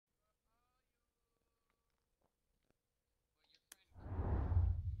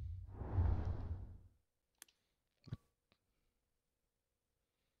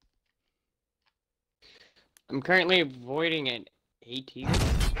I'm currently avoiding an AT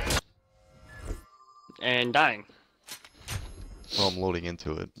and dying. Well, I'm loading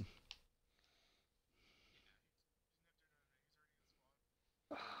into it.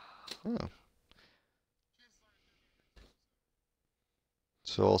 Oh.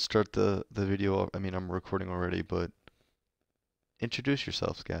 So I'll start the video. I mean, I'm recording already, but introduce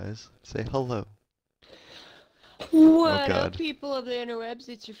yourselves, guys. Say hello. What God. up, people of the interwebs?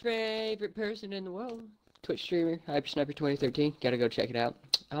 It's your favorite person in the world, Twitch streamer, HyperSniper2013. Gotta go check it out.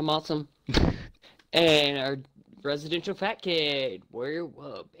 I'm awesome. And our residential fat kid, Warrior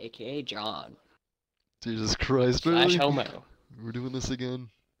Wub, aka John. Jesus Christ, Slash really? homo. We're doing this again.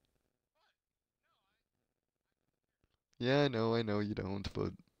 Yeah, I know you don't,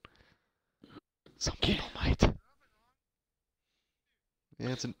 but some people might.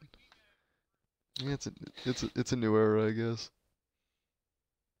 Yeah, it's a new era, I guess.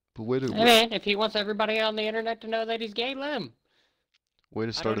 But way to Hey man, if he wants everybody on the internet to know that he's gay, let him. way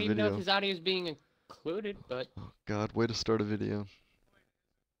to start a I don't even know if video. his audio is being included, but Oh God, way to start a video.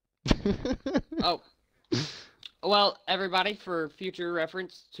 oh. Well, everybody, for future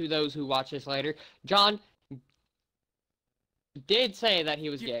reference to those who watch this later, John did say that he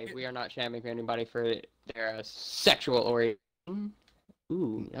was gay. We are not shaming anybody for their sexual orientation.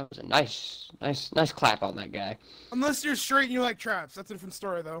 Ooh, that was a nice clap on that guy. Unless you're straight and you like traps. That's a different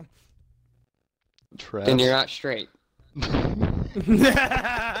story, though. Traps. Then you're not straight.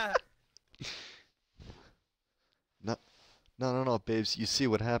 No, babes. You see,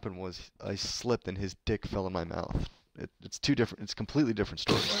 what happened was I slipped and his dick fell in my mouth. It's two different. It's completely different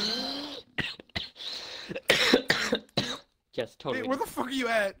stories. Yes, totally. Hey, where the fuck are you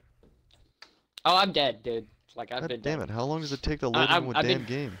at? Oh, I'm dead, dude. Like I've God been damn dead. it! How long does it take to load into a damn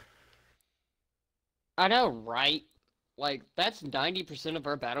game? I know, right? Like that's 90% of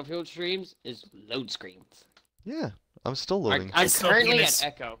our Battlefield streams is load screens. Yeah, I'm still loading. I'm still currently penis. at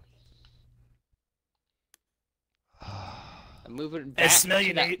Echo. I'm moving I back smell to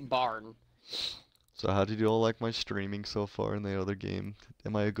you, that Nate. barn. So how did you all like my streaming so far in the other game?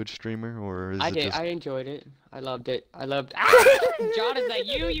 Am I a good streamer, or is I it did. just... I enjoyed it. I loved it. I loved. Ah! John, is that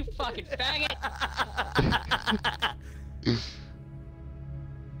you? You fucking faggot!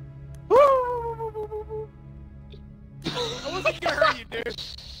 I wasn't gonna hurt you, dude.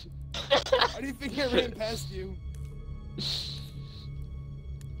 Why do you think I ran past you?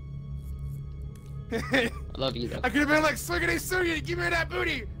 I love you though. I could have been like, Swiggity Sugi, give me that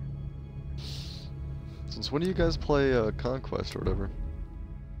booty! Since when do you guys play Conquest or whatever?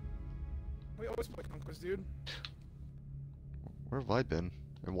 We always play Conquest, dude. Where have I been?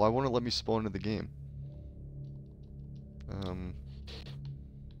 And why won't it let me spawn into the game?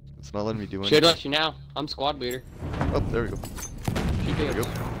 It's not letting me do anything. Should let you now. I'm squad leader. Oh, there we go. Should be There we able go.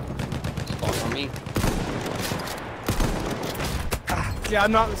 to spawn on me. Yeah,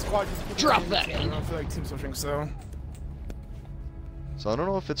 I'm not in the squad. Just Drop that in. I don't feel like team switching, so. So I don't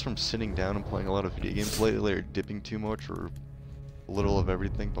know if it's from sitting down and playing a lot of video games lately or dipping too much or a little of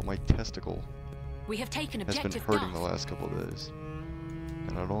everything, but my testicle We have taken has been objective hurting the Duff. last couple of days.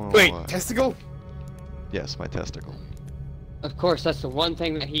 And I don't know Wait, why. testicle? Yes, my testicle. Of course, that's the one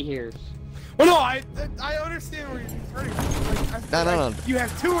thing that he hears. Well, no, I understand where you're hurting. Like, I feel No. like you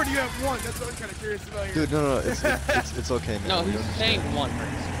have two or do you have one? That's what I'm kind of curious about here. Dude, no, it's okay, man. No, We he's understand. saying one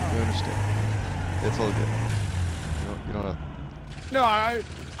hurts. We understand. It's all good. You don't have... No, I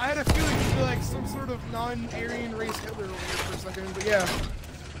had a feeling you'd be like some sort of non-Aryan race Hitler over here for a second, but yeah.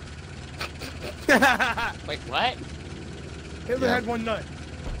 Wait, what? Hitler Yeah. had one nut.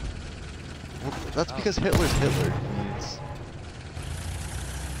 Well, that's because Hitler's Hitler.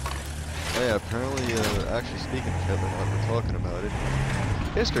 Oh yeah, apparently, actually speaking of Hitler, now that we're talking about it,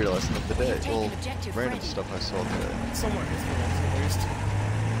 history lesson of the day. Well, random stuff I saw today. Somewhat history, at least.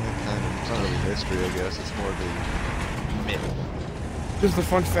 Yeah, kind of. It's not really history, I guess. It's more of a myth. Just a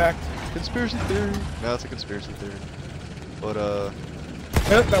fun fact. Conspiracy theory. No, it's a conspiracy theory. But,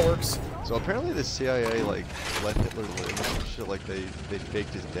 Yep, that works. so apparently the CIA, like, let Hitler live or some shit, like, they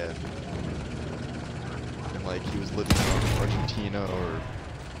faked his death. And, like, he was living in Argentina or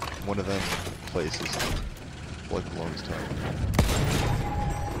one of them places for, like, the longest time.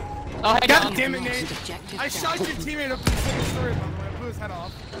 Oh, hey, God John. damn it, Nate! Objective I shot your teammate up in the second story, by the way. I blew his head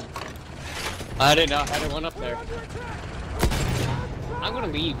off. I didn't know. I had one up there. I'm gonna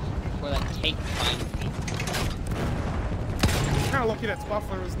leave before that tank finds me. Kind of lucky that spot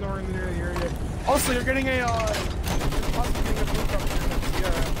flare was nowhere near the area. Also, you're getting a, possibly getting a blue cup here.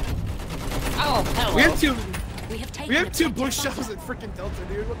 Yeah. Oh, hello. We have two bush shells at freaking Delta,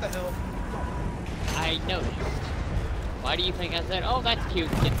 dude. What the hell? I noticed. Why do you think I said, oh, that's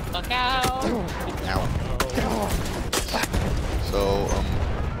cute? Get the fuck out! Ow. So,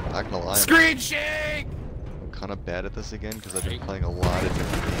 not gonna lie, Screen shake! I'm kind of bad at this again because I've been playing a lot of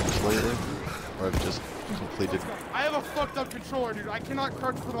different games lately, where I've just completed. I have a fucked up controller, dude. I cannot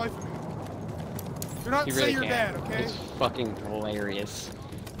crouch for the life of me. Do not You say really you're can't. bad, okay? It's fucking hilarious.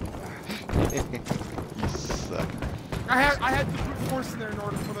 You suck. I had to brute force in there in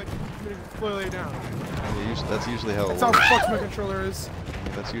order for like me to fully lay down. Yeah, that's usually how it That's how works. fucked my controller is.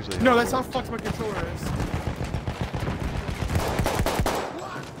 That's usually No, how that's it how works. fucked my controller is.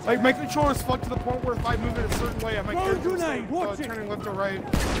 Like my controller is fucked to the point where if I move it a certain way, I might get it turning left or right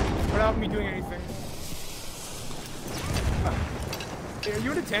without me doing anything. Hey, are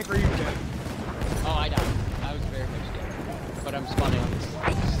you in a tank or are you dead? Oh, I died. I was very much dead. But I'm spawning on this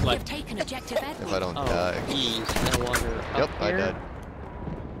You've sled. taken objective Edward. If I don't Oh, die. he's no longer Yep, up I here. died.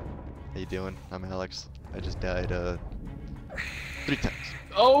 How you doing? I'm Alex. I just died 3 times.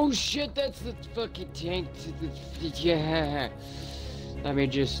 Oh shit, that's the fucking tank. Yeah. Let me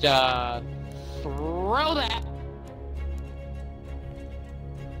just throw that.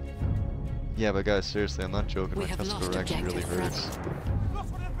 Yeah, but guys, seriously, I'm not joking. We My have testicle lost actually really objective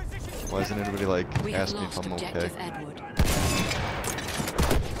hurts. Why isn't anybody like We have asking me if lost I'm okay? objective Edward.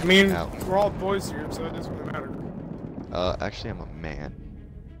 I mean, Ow. we're all boys here, so it doesn't really matter. Actually, I'm a man.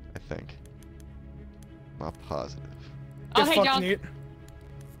 I think. I'm not positive. Oh, Get hey, fucked, John. Nate.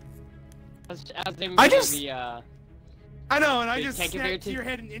 I just- the, I know, and I Did just tank snapped to ability? your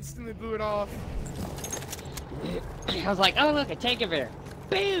head and instantly blew it off. I was like, oh look, a tank over there.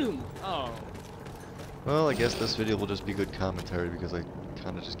 Boom! Oh. Well, I guess this video will just be good commentary because I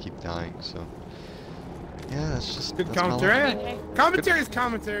kind of just keep dying. So, yeah, that's just Good that's my commentary. life. Okay. Commentary is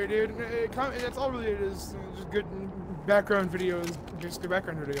commentary, dude. That's all really it is. Just good background videos. Just good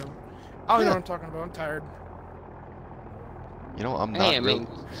background video. I don't know what I'm talking about. I'm tired. You know, I'm not Hey, I real. mean,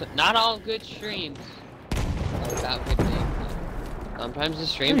 not all good streams are about good things. Sometimes the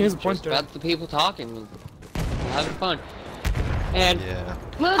stream Here's is a point just there. about the people talking and having fun. And Yeah.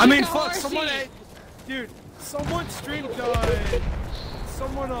 look I at mean, the fuck. horsey! Dude, someone streamed.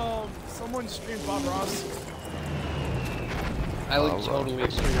 Someone streamed Bob Ross. I would Bob Ross.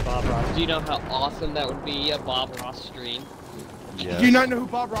 totally stream Bob Ross. Do you know how awesome that would be, a Bob Ross stream? Yeah. Do you not know who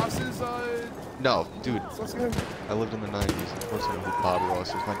Bob Ross is? No, dude. So what's gonna- I lived in the 90s. Of course I know who Bob Ross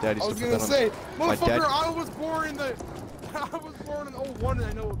is. My dad I used was to put gonna that on. say, my motherfucker, dad- I was born in the. I was born in 01 and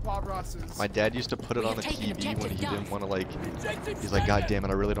I know what Bob Ross is. My dad used to put it We on have the taken TV when objective he didn't Duff. want to like. He's like, God damn it,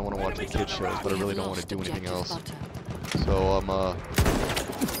 I really don't want to watch the kid shows, but I We really have don't want to lost do anything objective else. Butter. So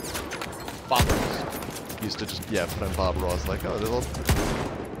Bob Ross. used to just put on Bob Ross like, oh, they'll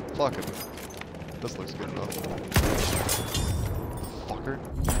fuck it. This looks good enough. Fucker,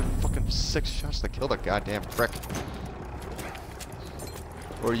 fucking 6 shots to kill the goddamn prick.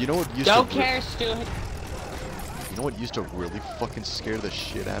 Or you know what used Don't to care, Stu. you know what used to really fucking scare the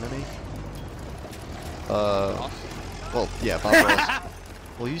shit out of me? Well, yeah, Bob Ross.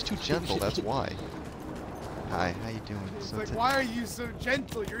 Well, he's too gentle, that's why. Hi, how you doing? It's So like, to- why are you so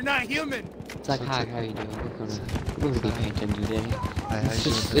gentle? You're not human. It's like, So hi, it's how you doing? We're gonna be paying attention today. Hi, how It's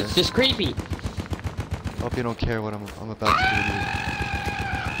you just, doing it's today? just creepy. Hope you don't care what I'm about to do to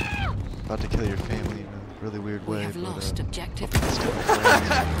you. About to kill your family in a really weird We way, have but lost objective hope you can still be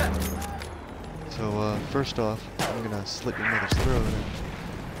friends. So, first off, I'm gonna slit your mother's throat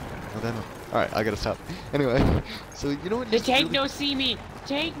and then... Alright, I gotta stop. Anyway, so you know what The used to tank really- no see me.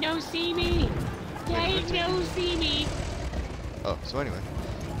 Tank no see me. Tank no see me. Oh, so anyway.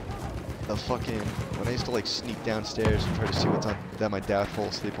 The fucking... When I used to, like, sneak downstairs and try to see what's on... That my dad fall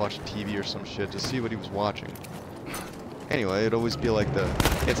asleep watching TV or some shit to see what he was watching. Anyway, it'd always be like the...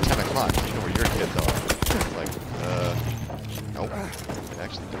 It's 10 o'clock, you know where your kids are. It's like, nope. I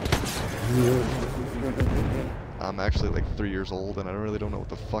actually don't. I'm actually like 3 years old and I really don't know what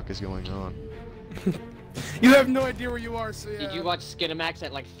the fuck is going on. You have no idea where you are, so yeah. Did you watch Skinamax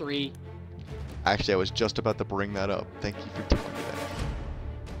at like 3? Actually, I was just about to bring that up. Thank you for telling me that.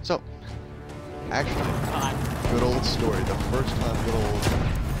 So, actually, God. good old story. The first time good old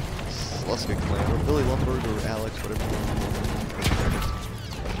Sluska Clan, or Billy Lumberg, or Alex, whatever you want.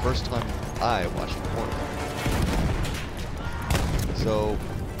 The first time I watched porn. So,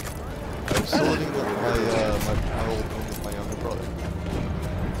 I was still living with my old room with my younger brother.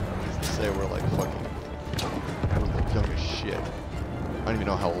 Needless to say, we're like fucking, I was like young as shit. I don't even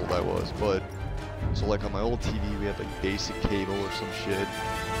know how old I was, but, so like on my old TV, we had like basic cable or some shit.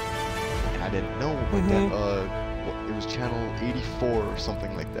 And I didn't know, but then, it was channel 84 or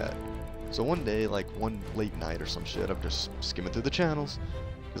something like that. So one day, like one late night or some shit, I'm just skimming through the channels,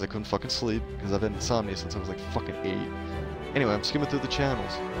 because I couldn't fucking sleep, because I've had insomnia since I was like fucking 8. Anyway, I'm skimming through the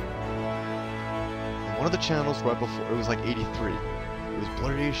channels. And one of the channels right before, it was like 83. It was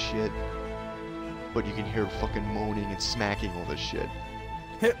blurry as shit, but you can hear fucking moaning and smacking all this shit.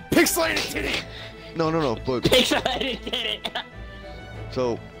 Pixelated titty! No, but... Pixelated titty!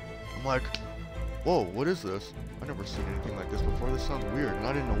 So, I'm like, whoa, what is this? I've never seen anything like this before. This sounds weird, and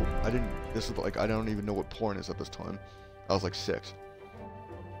I don't even know what porn is at this time. I was like 6.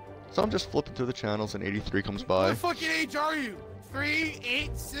 So I'm just flipping through the channels, and 83 comes by. What fucking age are you? 3,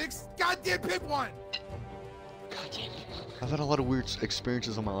 8, 6? Goddamn, pick one! Goddamn. I've had a lot of weird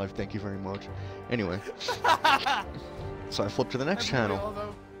experiences in my life, thank you very much. Anyway. So I flip to the next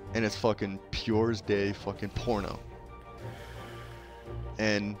channel, and it's fucking pure as day fucking porno.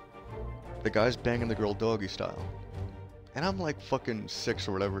 And the guy's banging the girl doggy style. And I'm like fucking 6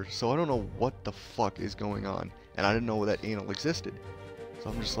 or whatever, so I don't know what the fuck is going on. And I didn't know that anal existed. So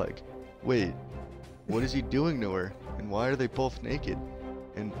I'm just like, wait, what is he doing to her? And why are they both naked?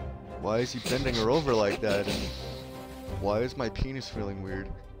 And why is he bending her over like that? And why is my penis feeling weird?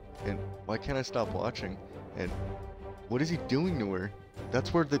 And why can't I stop watching? And what is he doing to her?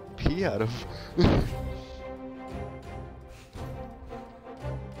 That's where the pee out of.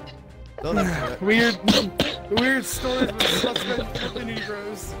 No, that's weird stories with suspect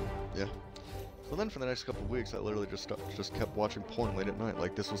Negroes. Yeah. So then for the next couple of weeks, I literally just kept watching porn late at night.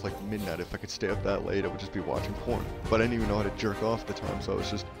 Like this was like midnight. If I could stay up that late, I would just be watching porn. But I didn't even know how to jerk off at the time, so I was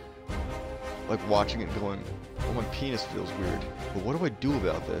just like watching it and going, oh, my penis feels weird. But what do I do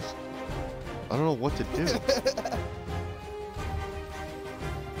about this? I don't know what to do.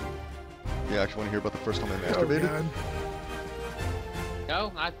 Yeah, actually want to hear about the first time I masturbated?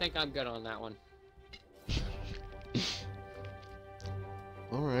 No, I think I'm good on that one.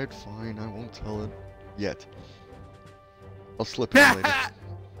 Alright, fine, I won't tell it yet. I'll slip it in later.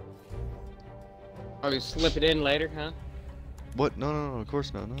 Oh, you slip it in later, huh? What? No, of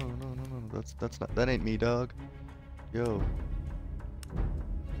course not. No, that's not, that ain't me, dog. Yo.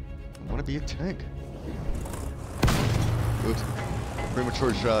 I wanna be a tank. Oops.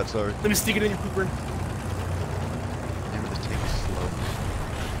 Premature shot, sorry. Let me stick it in your pooper. Damn it, this tank is slow.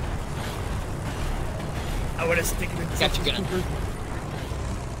 I wanna stick it in your Gotcha,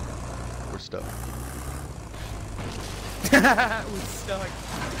 We're stuck. We're stuck.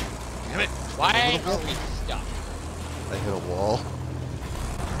 Damn it! Why are we stuck? I hit a wall.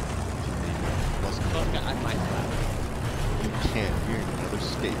 Look, I might slap. You can't. You're in another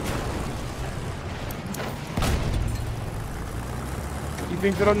state. You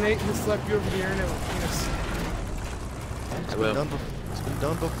think that'll Nate just slap you over the internet with penis? I will. It's been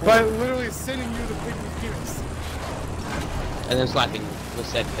done before. By literally sending you the pic with penis. And then slapping the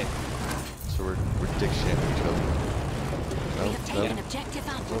said thing. So we're dick shitting each other. We have taken objective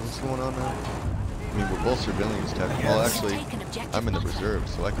What's Alpha. going on now? I mean, we're both civilians, technically. Well, actually, I'm in the reserve,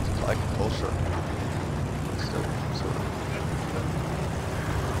 so I can call sharp. Still,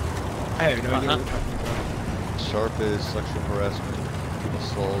 I have no idea what you're talking about. Sharp is sexual harassment,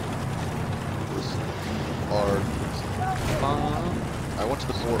 assault, hard. I went to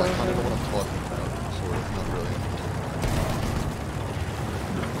the board. I kind of know what I'm talking about, sort of, not really.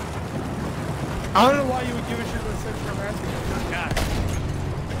 I don't know why you would give a shit about sexual harassment. God.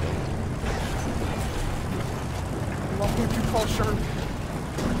 Why would you call Sharp?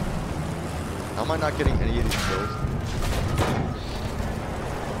 How am I not getting any of these kills?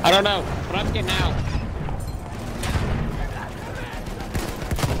 I don't know, but I'm getting out.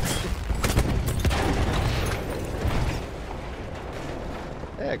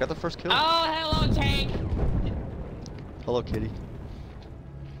 Hey, I got the first kill. Oh, hello, tank! Hello, kitty.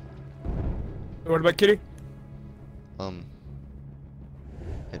 What about Kitty?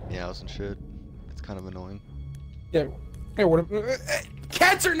 It meows and shit. It's kind of annoying. Yeah. Hey, what?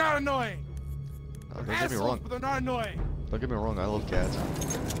 Cats are not annoying. No, don't They're get me assholes, wrong. but they're not annoying. Don't get me wrong. I love cats.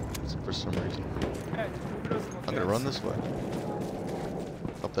 For some reason. Hey, who doesn't love I'm gonna cats? run this way.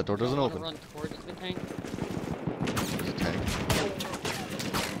 Oh, that door doesn't open. Run towards the tank. There's a tank.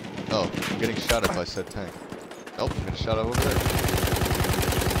 Oh, I'm getting shot at by said tank. Oh, I'm getting shot at over there.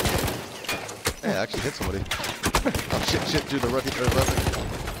 Hey, I actually hit somebody. Oh shit, dude, the rocket. I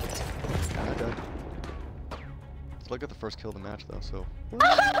died. So I got the first kill of the match though, so.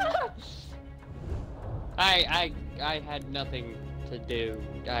 I had nothing to do.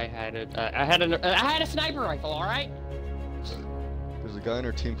 I had a sniper rifle, all right. There's a guy on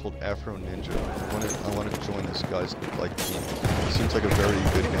our team called Afro Ninja. I want to join this guy's like team. He seems like a very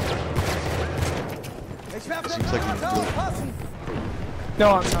good guy. It seems like he's really... No,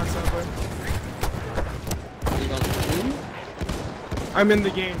 I'm not Subway. Are you on the team? I'm in the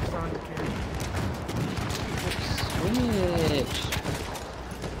game, just not on the game. Switch.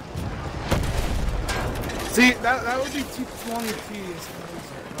 See, that would be too long and tedious.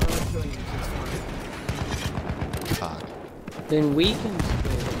 I would kill you just fine. Cock. Then we can.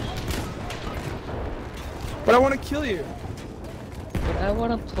 But I want to kill you. But I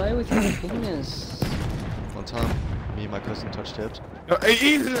want to play with your penis. One time, me and my cousin touched hips. No, hey,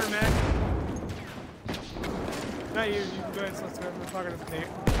 easy there, man. Not you. You can go ahead. So let's go. I'm talking to Nate.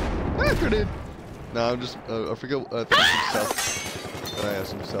 Ah, grenade. No, I'm just. I forget. I think it's some south. I have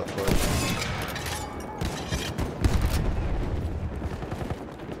some south part.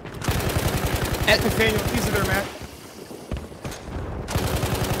 At Nathaniel, easy there, Matt.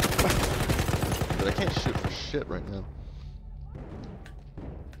 But I can't shoot for shit right now.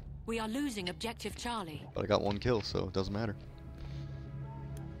 We are losing objective Charlie. But I got 1 kill, so it doesn't matter.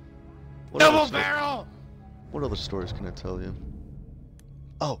 What Double other barrel! What other stories can I tell you?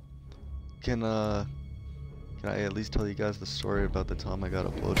 Oh, can I at least tell you guys the story about the time I got a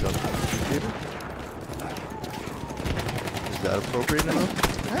blowjob from the computer? Is that appropriate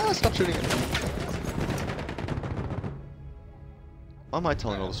enough? Ah, stop shooting at me. Why am I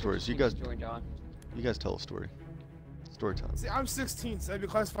telling all the stories? You guys tell a story. Story time. See, I'm 16, so I'd be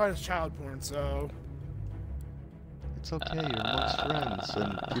classified as child porn, so... It's okay, you're amongst friends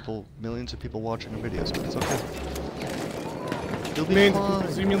and people, millions of people watching the videos, but it's okay. You'll be fine.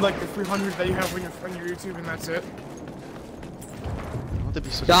 So you mean like the 300 that you have on your YouTube and that's it? Don't have to be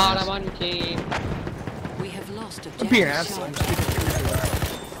such God, an I'm on your team. We have lost Don't be an objective asshole.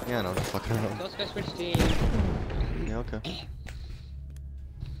 Charlie. Yeah, no, fucking around. Let's go switch team. Yeah, okay.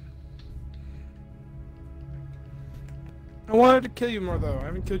 I wanted to kill you more though. I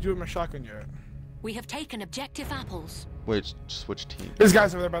haven't killed you with my shotgun yet. We have taken objective apples. Wait, switch team. There's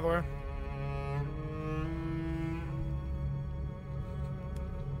guys over there, by the way.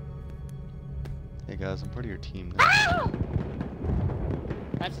 Hey guys, I'm part of your team now.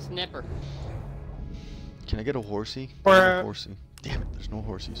 That's a snipper. Can I get a horsey? Or, I want a horsey. Damn it, there's no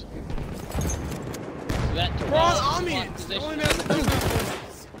horsies. So that We're on Amiens! position. Only man that does not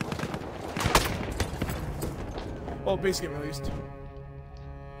horses. Well, base game at least.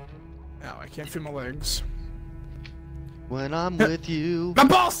 Ow, I can't feel my legs. When I'm with you. My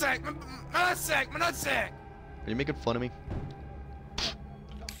ball sack! My nutsack! My nutsack! Are you making fun of me?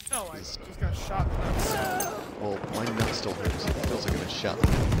 No, I just got shot in the nuts. Well, my nut still hurts. It feels like I've been shot.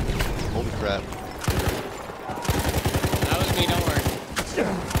 Holy crap. That was me, don't worry.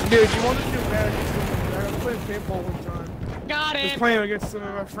 Dude, you want to do bad? I was playing paintball one time. Got I was him! playing against some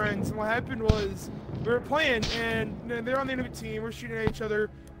of my friends, and what happened was we were playing, and they're on the enemy team. We're shooting at each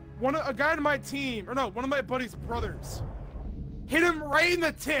other. A guy in my team, or no, one of my buddy's brothers, hit him right in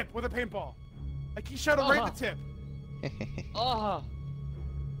the tip with a paintball. Like he shot him right in the tip. Oh,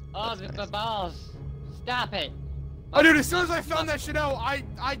 That's my nice. balls! Stop it! Oh, dude! As soon as I found that shit out, I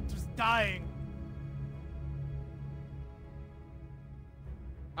was dying.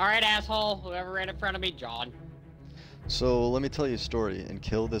 All right, asshole. Whoever ran in front of me, John. So, let me tell you a story. And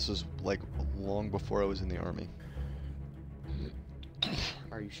Kill, this was like long before I was in the army.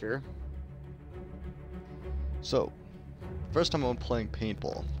 Are you sure? So, first time I'm playing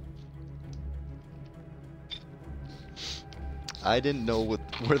paintball. I didn't know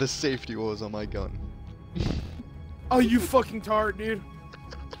where the safety was on my gun. Oh, you fucking tart, dude.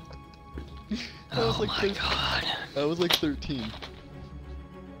 I was like God. I was like 13.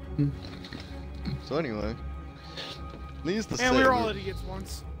 So anyway, needless to say, And we were all idiots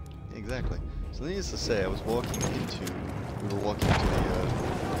once. exactly. So needless to say, we were walking into the we were walking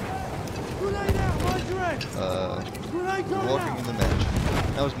in the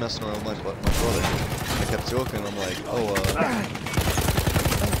match. I was messing around with my brother. I kept joking. I'm like,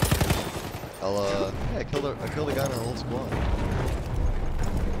 yeah, I killed a guy in our whole squad.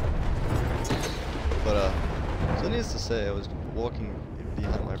 But so needless to say, I was walking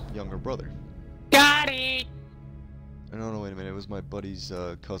behind my younger brother. Got it! No, wait a minute. It was my buddy's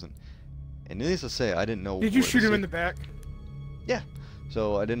cousin. And needless to say, I didn't know. Did you where to shoot him sit. in the back? Yeah.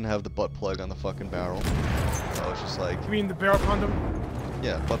 So I didn't have the butt plug on the fucking barrel. I was just like, You mean the barrel condom?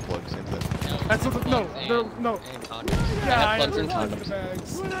 yeah, butt plug, same thing. That's what the, no, no. And condoms. Yeah, I plugs and had the condoms.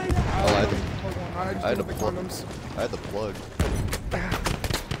 bags. Oh, I I had just a the plug. condoms. I had the plug.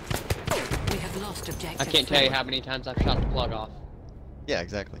 We have lost objective. I can't tell you how many times I've shot the plug off. Yeah,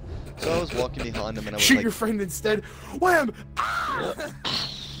 exactly. So I was walking behind him and I was Shoot like, your friend instead. Wham!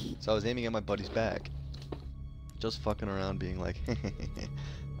 so I was aiming at my buddy's back. Just fucking around being like,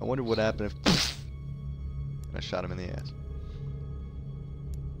 I wonder what happened if and I shot him in the ass.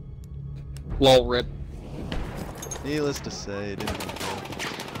 Lol rip. Needless to say, it didn't end well.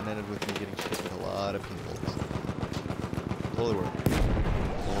 It ended with me getting shit with a lot of pinballs. Totally worth it.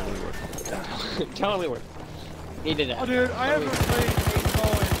 Totally worth it. Totally worth it. Needed that. Oh, dude, I haven't played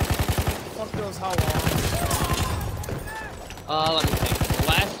paintball in fuck knows how long. Let me think. The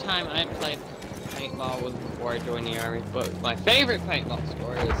last time I played paintball was before I joined the army, but my favorite paintball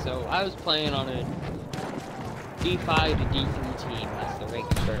story is, so I was playing on a D5 to D3 team. That's the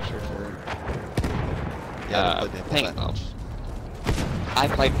rank structure for Yeah, I played paintball. I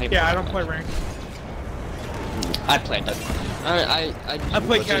played paintball. Yeah, I don't play rank. I played that. I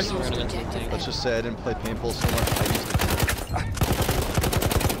play just casual. tournaments and things. Let's just say I didn't play paintball so much. I used to.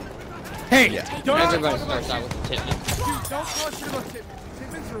 Hey, Yeah. don't Everybody talk about starts out with the Titman. Dude, don't talk shit about Titmans.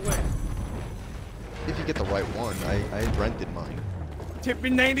 Titmans are lit. If you get the right one, I rented mine.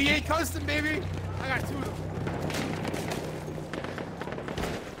 Titman 98 custom, baby. I got 2 of them.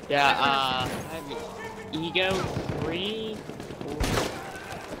 Yeah, I have Ego 3. 4.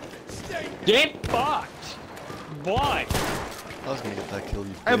 Get fucked! Why? I was gonna get that kill,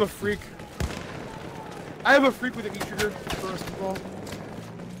 you. I have a dick. freak. I have a freak with a meat trigger for a speedball.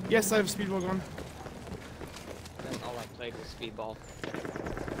 Yes, I have a speedball gun. That's all I played was speedball.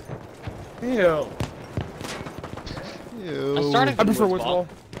 Ew. Ew. I started I with prefer woods ball.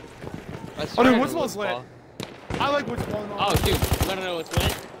 Woodsball. I Oh, started dude, with Woodsball's lit. ball. I like Woodsball and all. Oh, dude, you wanna know what's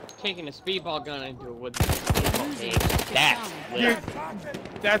lit? Taking a speedball gun into a woods ball game. That's Dude, lit.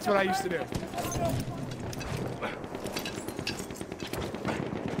 that's what I used to do.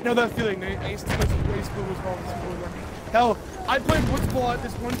 You know that feeling? I used to play Woodsball with some boys. Hell, I played Woodsball at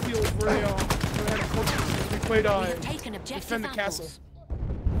this one field where they had a coach. We played We have taken objective defend the castle. apples.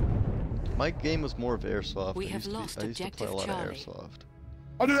 My game was more of airsoft. We I have used lost to, I used to play a lot objective of Charlie. airsoft.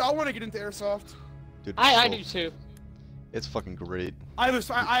 Oh, dude, I want to get into airsoft. Dude, I so- do too. It's fucking great. I have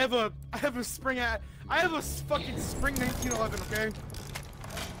a spring at. I have a fucking spring 1911. Okay,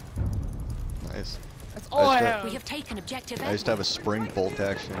 Nice. that's all I Nice have. We have taken objective I used to have a apples. spring bolt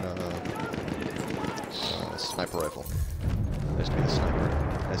action sniper rifle. I used to be the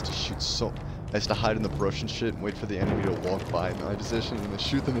sniper. I used to shoot so. I used to hide in the brush and shit and wait for the enemy to walk by in my position and then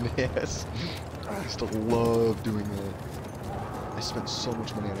shoot them in the ass. I used to love doing that. I spent so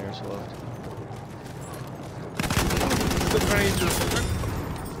much money on airsoft. Still trying to use your equipment.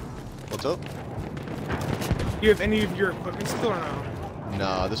 What's up? Do you have any of your equipment still or no?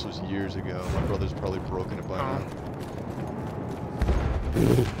 Nah, this was years ago. My brother's probably broken it by Oh. now.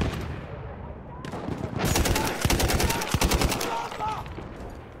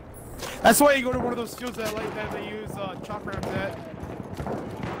 That's why you go to one of those fields that they use chalk rounds at.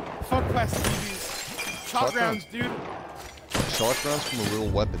 Fuck plastic TVs. Chalk Chalk rounds, dude. Shot rounds from a real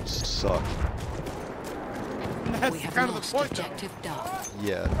weapon suck. That's We have kind of the lost point, though. objective Duff.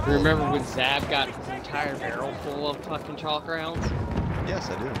 Yeah. You remember when Zab got his entire barrel full of fucking chalk rounds? Yes,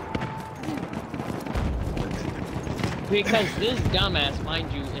 I do. Because this dumbass,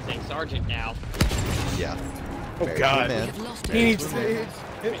 mind you, is a sergeant now. Yeah. Oh, Married God. to a We man. have lost He needs objective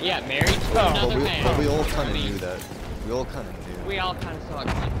to. Yeah, married to Oh. another man. But we all kind I of mean, knew that. We all kind of knew. We all kind of saw it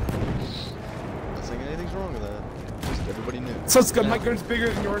coming. Not saying anything's wrong with that. Just everybody knew. So it's good. My gun's bigger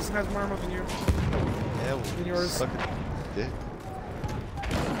than yours and has more ammo than you. Yeah, well, Than yours. suck it. Dick.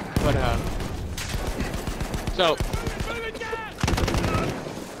 But, so,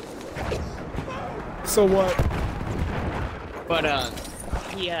 So what? but,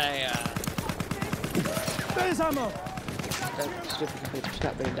 yeah, There's ammo. that stupid computer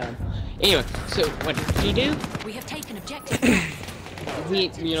stopped being done. Anyway, so what did he do? We have taken objective. We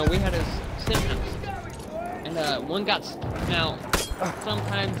had his symptoms. And, one got, now,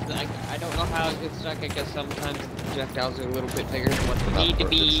 sometimes, I don't know how it gets stuck. I guess sometimes the projectiles are a little bit bigger than what they Not need to perfect.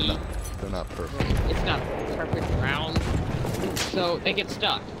 be. They're not perfect. It's not perfect round, so they get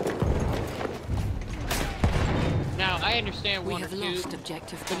stuck. Now, I understand We one or have two, lost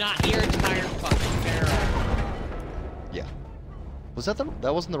objective but Duff. not your entire fucking barrel. Yeah. Was that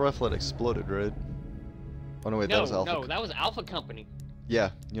that wasn't the rifle that exploded, right? Oh no, wait, that No, was Alpha. no, that was Alpha Company.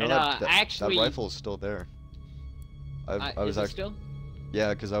 Yeah, you know And, that actually- rifle is still there. I was Is it actually still? yeah,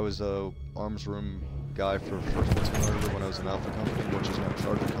 because I was a arms room guy for First Platoon when I was in Alpha Company, which is now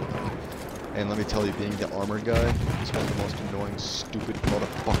Charger Company. And let me tell you, being the armored guy is one of the most annoying, stupid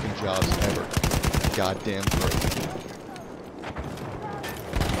motherfucking jobs ever. Goddamn great.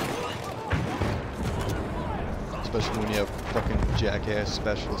 Especially when you have fucking jackass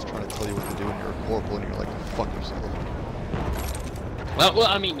specialists trying to tell you what to do and you're a corporal and you're like, fuck yourself. Well,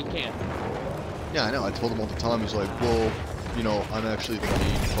 I mean, you can. Yeah, I know. I told him all the time. He's like, well, you know, I'm actually the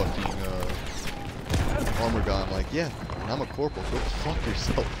main fucking armor guy. I'm like, yeah, and I'm a corporal. Go fuck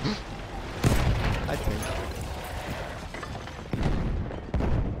yourself. I think.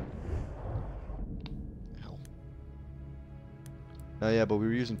 Ow. Yeah, but we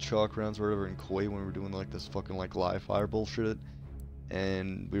were using chalk rounds or whatever in Kuwait when we were doing like this fucking like live fire bullshit.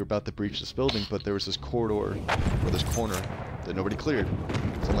 And we were about to breach this building, but there was this corridor, or this corner, that nobody cleared.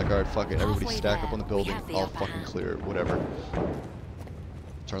 So I'm like, alright, fuck it, everybody Halfway stack there, up on the we building, have the I'll upper fucking hand. clear it, whatever.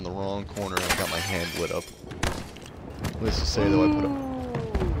 Turned the wrong corner and I got my hand lit up. Needless to say though, I put a...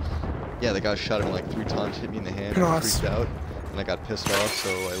 Yeah, the guy shot him like 3 times, hit me in the hand, and I Nice. freaked out, and I got pissed off, so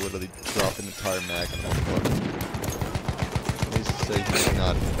I literally dropped an entire mag on the motherfucker. Needless to say, he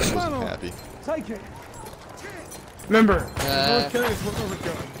wasn't happy. Take it. Remember, Uh, killing is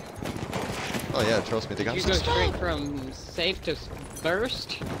overkill. Oh yeah, trust me, the guy Did was you go like, straight "Stop!" from safe to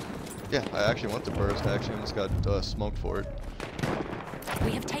burst? Yeah, I actually went to burst, I actually almost got smoked for it.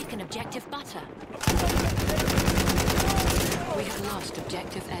 We have taken objective butter. We have lost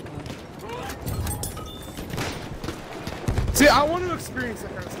objective Edward. See, I want to experience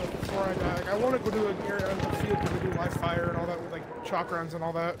that kind of stuff before I die. Like, I want to go to an area of the field where they do live fire and all that with like chalk rounds and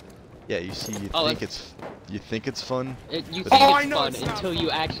all that. Yeah, you see, you think it's fun. You But think Oh, I it's know fun it's not until fun. you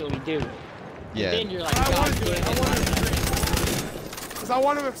actually do. Yeah. And then you're like, I God want to do damn it. I it. want to experience it. Because I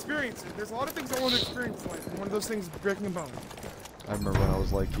want to experience it. There's a lot of things I want to experience in life. And one of those things is breaking a bone. I remember when I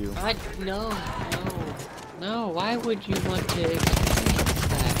was like you. No. Why would you want to experience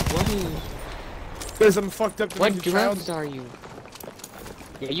that? Because I'm fucked up. What demented child. drugs are you?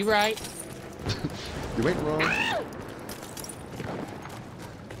 Yeah, you right. You ain't wrong.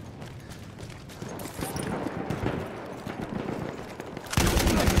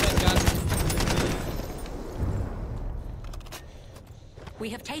 We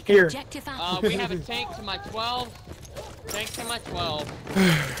have taken Here. objective Alpha. We have a tank to my 12. Tank to my 12.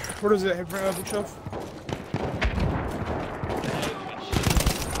 What is it? Head right off the shelf?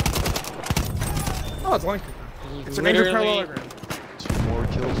 Oh, it's Lincoln. It's an angry Literally- parallelogram. 2 more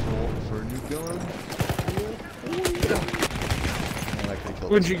kills for a new gun. And I could've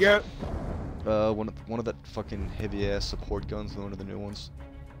killed What'd this you guy. get? One of that fucking heavy ass support guns, one of the new ones. I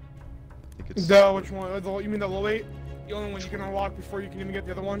think it's Which one? You mean the low 8? The only one you can unlock before you can even get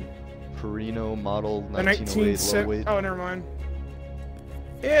the other one? Perino model The 1908 low weight. Oh, never mind.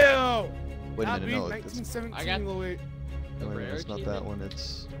 Ew! Wait a Not minute, beat no, it's, 1917 I got- low 8. no, wait a minute, rare it's not that achievement? one.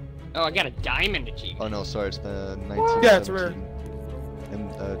 It's Oh, I got a diamond achievement. oh no, sorry, it's the 1917. Yeah, it's rare.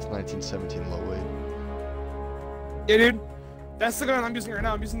 And it's 1917 low weight. Yeah, dude. That's the gun I'm using right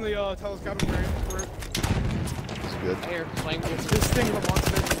now. I'm using the telescopic variant for it. It's good. Here, flame This thing is a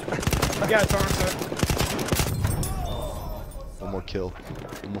monster. Yeah, it's armor set. One more kill.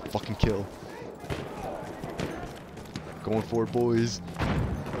 One more fucking kill. Going for it, boys.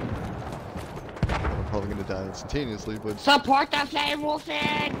 I'm probably gonna die instantaneously, but Support the flame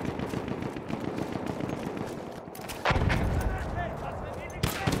wolfen!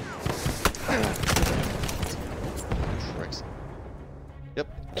 Christ. Yep,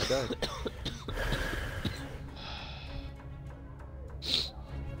 I died.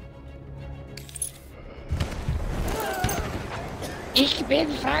 Ich bin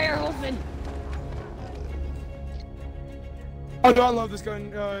Firehofen! Oh no, I love this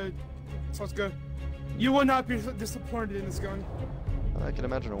gun. Sounds good. You will not be disappointed in this gun. I can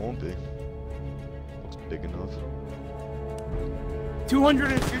imagine it won't be. Looks big enough.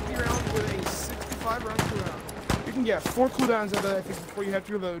 250 rounds with a 65 round cooldown. You can get 4 cooldowns out of that, I think, before you have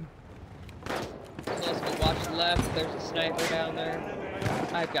to reload. Let's watch left. There's a sniper down there.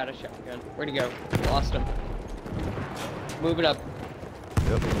 I've got a shotgun. Where'd he go? Lost him. Move it up.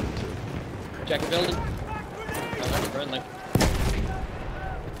 Yep. Check the building. Oh, that's friendly.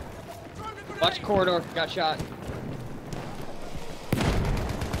 Watch corridor. Got shot.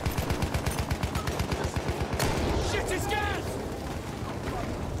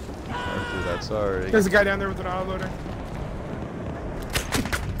 Sorry for that, sorry. There's a guy down there with an autoloader.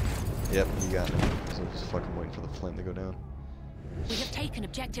 Yep, you got me. So just fucking waiting for the flame to go down. We have taken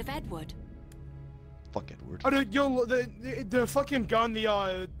objective Edward. Fuck Edward. Oh, dude, yo, the fucking gun, the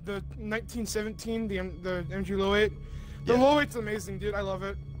 1917, the MG low 8. The Yeah. low 8's amazing, dude. I love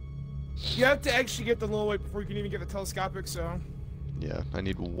it. You have to actually get the low 8 before you can even get the telescopic, so. Yeah, I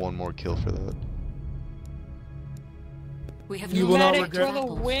need one more kill for that. We have You will not Medic regret for the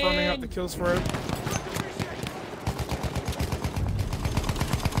apples. win. farming out the kills for it.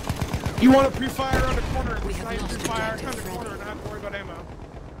 You want to pre-fire around the corner, We it's have not even lost pre-fire around objective the corner Freddy. and not have to worry about ammo.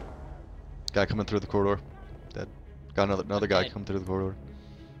 Guy coming through the corridor. Dead. Got another guy Dead. coming through the corridor.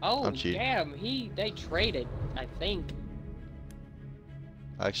 Oh, I'm cheating. damn. They traded, I think.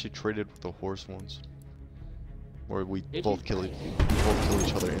 I actually traded with the horse once. Where we Did both you? kill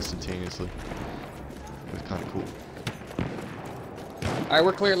each other instantaneously. It was kinda cool. Alright,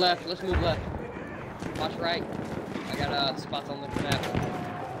 we're clear left. Let's move left. Watch right. I got spots on the map.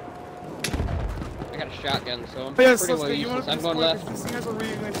 I got a shotgun, so I'm But yes, pretty let's well go. You want useless. to I'm going left. This thing has a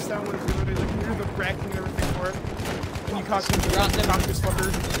really nice sound when it's reloaded. Like, you hear the cracking and everything for it. When you cock this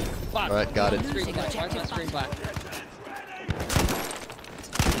fucker. Fuck. Alright, got it. Screen black. Why is my screen black?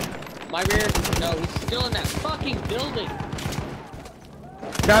 My rear? No, he's still in that fucking building.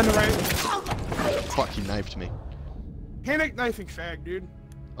 Guy on the right. Fuck, he knifed me. Panic knifing fag, dude.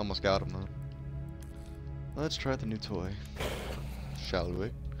 Almost got him though. Let's try the new toy. Shall we?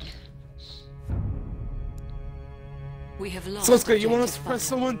 We have lost. So let's go. You want to objective suppress butter.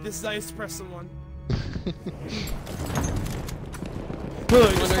 someone? This is how you suppress someone.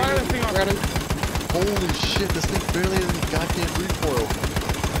 Look, just fire that thing off. Holy shit, this thing barely has any goddamn recoil.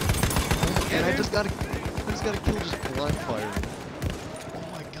 And I just gotta kill just blind fire. Oh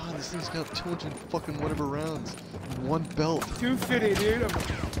my god, this thing's got 200 fucking whatever rounds. One belt. 250, dude.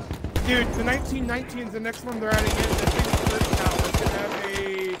 Dude, the 1919 is the next one they're adding in. That thing's first now. It's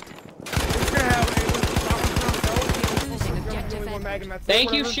gonna have a Losing objective one mag, and that's it,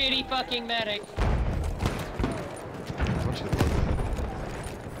 Thank you, whatever. shitty fucking medic. Don't you love that?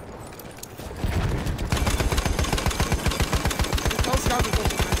 The telescopic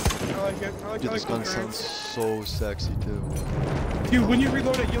looks nice. I like it. I like Dude, this the gun variants. sounds so sexy too. Dude, when you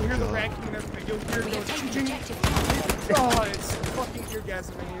reload it, you'll hear the God. racking and everything. You'll hear We the have taken ching. objective butter. Oh, it's fucking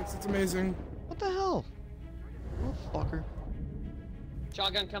eargasming. It's amazing. What the hell? Oh fucker.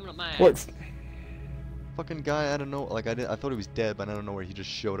 Shotgun coming up my ass. What? Fucking guy, I don't know. Like I thought he was dead, but I don't know where he just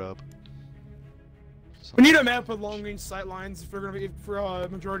showed up. We need a map with long range sight lines if we're gonna be for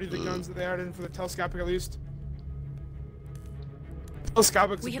majority of the guns that they added in for the telescopic at least.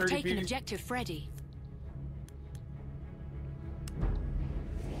 Telescopic's We a have 30 taken P. objective Freddy.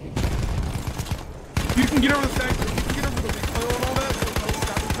 You can get over the fact that you can get over the recoil and all that, but the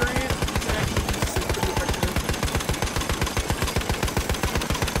telescopic variant is actually just pretty effective.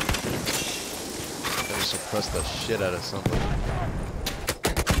 Gotta suppress the shit out of somebody.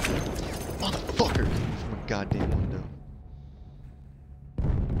 Motherfucker! From a goddamn window.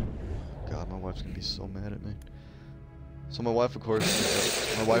 God, my wife's gonna be so mad at me. So my wife, of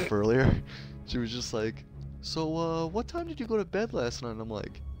course, my wife earlier, she was just like, so, what time did you go to bed last night? And I'm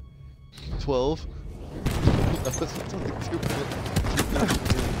like, 12. That was like 2 minutes.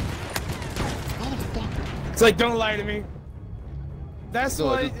 Motherfucker! It's like, don't lie to me. That's No,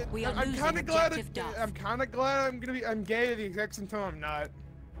 why We are I'm losing kind of glad. objective Duff. I'm kind of glad I'm gay at the exact same time I'm not.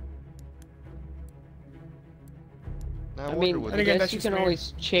 Now, I wonder mean, what And I again, guess that's you just can me.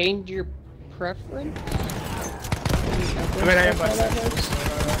 always change your preference. I mean, I am That's how that bisexual. works.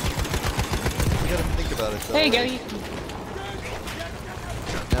 you gotta think about it though. There you go. like, You-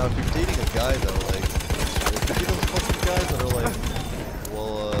 Now, if you're dating a guy though, like, if you those fucking guys that are like,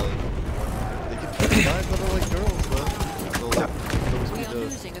 well, they can be guys that are like girls though. So like, those We be are the,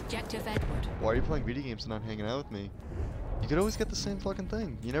 losing objective Edward. why are you playing video games and not hanging out with me? You could always get the same fucking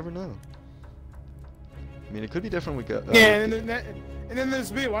thing. You never know. I mean, it could be different. We got. Yeah, and then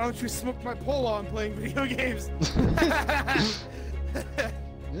there's me. Why don't you smoke my pole while I'm playing video games?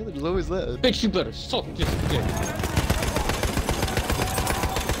 Yeah, there's always that. Bitch, you better suck this dick.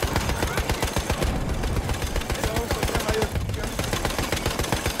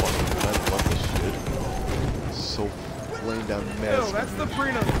 Fucking, I love this shit. So laying down Ew, mess. that's the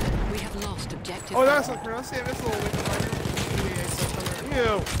Prino. We have lost objective Oh, that's the Edward. Prino. Let's see if it's a little bit.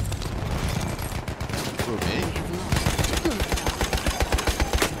 Ew. Who, We me? have lost.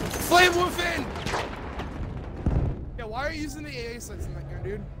 Flame Wolfin! Yeah, why are you using the AA sights in that gun,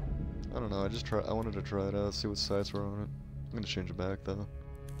 dude? I don't know. I wanted to try it out, see what sights were on it. I'm gonna change it back though.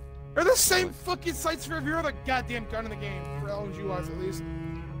 They're the same fucking sights for every other goddamn gun in the game, for LNG wise at least.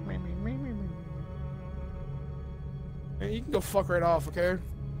 Man, you can go fuck right off, okay?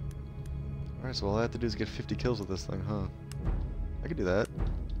 Alright, so all I have to do is get 50 kills with this thing, huh? I could do that.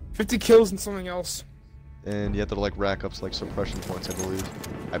 50 kills and something else. And you have to like rack up like suppression points, I believe.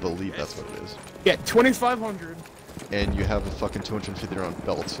 I believe that's what it is. Yeah, 2,500. And you have a fucking 250 round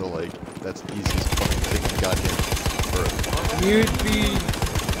belt, so like that's the easiest fucking thing in the goddamn earth. You'd be...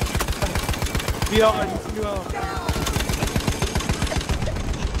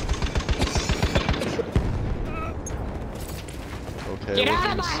 Okay, Get it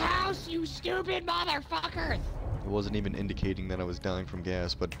out of my wasn't, house, you stupid motherfuckers! it wasn't even indicating that I was dying from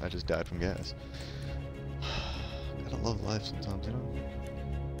gas, but I just died from gas. Gotta love life sometimes, you know?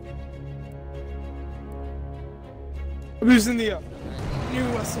 I'm using the new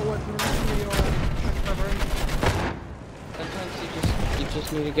SOS. Sometimes you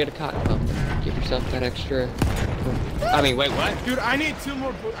just need to get a cotton pump. Give yourself that extra. I mean, wait, what? Dude, I need 2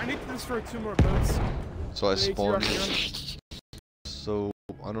 more boats. I need to destroy 2 more boats. So I Thank you, spawned. Rocky. So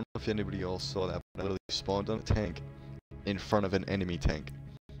I don't know if anybody else saw that, but I literally spawned on a tank in front of an enemy tank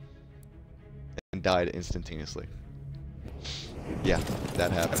and died instantaneously. Yeah,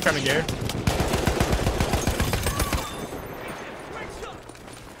 that happened. That's kind of gay.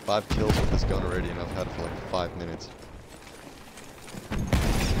 5 kills with this gun already, and I've had it for like 5 minutes.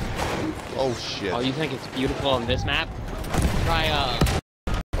 Oh shit. Oh, you think it's beautiful on this map? Try,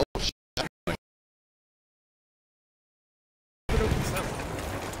 Oh shit.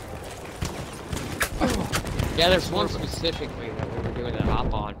 Yeah, there's one specifically that we were doing the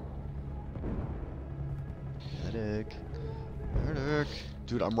hop on. Medic. Medic.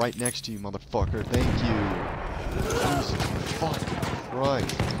 Dude, I'm right next to you, motherfucker. Thank you. Jesus fucking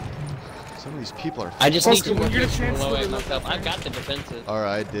Christ. Some of these people are. I just need Oscar, to when you get a work chance to below it look myself. at I've got the defensive.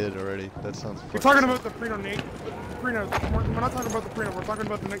 Alright, I did already. That sounds. We're talking about the Prino, Nate. Prino. We're not talking about the Prino. We're talking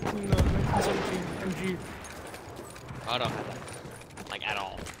about the 1917 MG. I don't have that. Like, at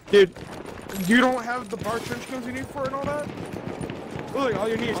all. Dude, you don't have the bar trench guns you need for it and all that? Really, all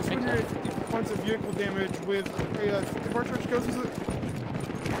you need is Okay, 250 points of vehicle damage with 50 bar trench guns, is it?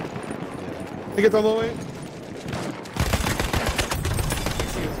 To get the low weight?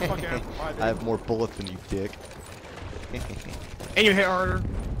 I have more bullets than you, dick. And you hit harder.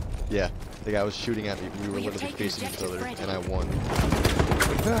 Yeah, the guy was shooting at me. We were We have literally taken facing each objective other, Freddy. and I won.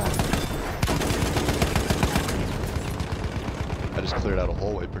 I just cleared out a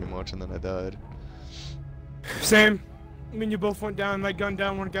hallway pretty much, and then I died. Same. I mean, you both went down, like, gunned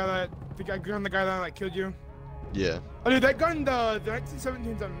down one guy that, the guy that, like, killed you. Yeah. Oh, dude, that gun, the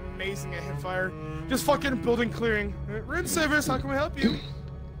 1917's amazing at hipfire. Just fucking building clearing. Room service, how can we help you?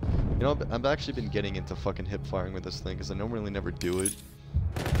 You know, I've actually been getting into fucking hip firing with this thing, because I normally never do it.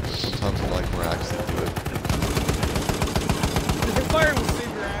 But sometimes I'm like, miraculously do it. The hipfire will save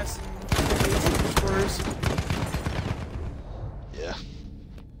your ass in scores. Yeah.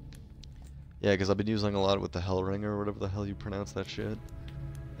 Yeah, because I've been using a lot with the Hellringer, or whatever the hell you pronounce that shit.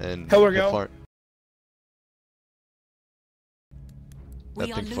 And Hellringer. hipfire- We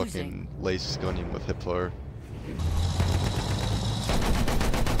That are thing losing. fucking laces gunning with hipfire.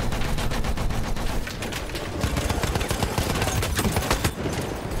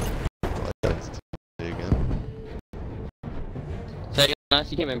 Again. Second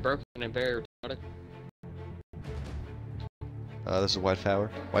last, you came in broken and very retarded. This is White Power.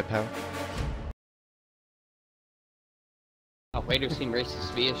 White Power. Oh, wait, I've seen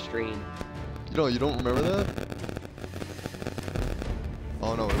racist via stream. You don't remember that?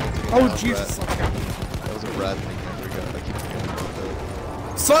 Oh no, it was a Oh, Brad. Jesus. That was a Brad thing that we got. I keep forgetting about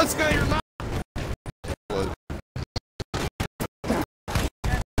that. Sun's your mouth. What?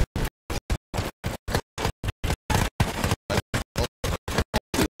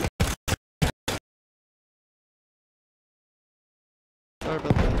 Sorry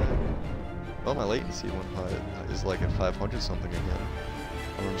about that. Oh, my latency went high. Is like at 500 something again.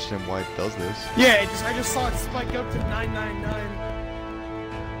 I don't understand why it does this. Yeah, I just saw it spike up to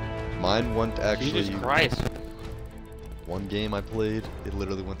 999. Mine went actually. Jesus Christ. One game I played, it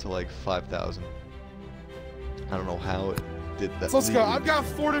literally went to like 5,000. I don't know how it did that. So let's go. legally. I've got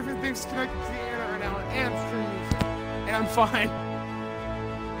 4 different things connected to the internet right now, and I'm streaming, and I'm fine.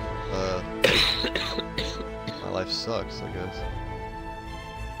 My life sucks, I guess.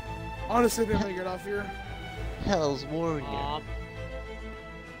 Honestly, they may get off here. Hell's Warrior.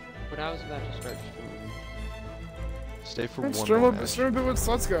 But I was about to start streaming. Stay for one Stream more a match. bit with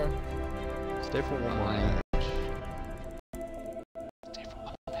Let's go. Stay for one more Why? match. Stay for one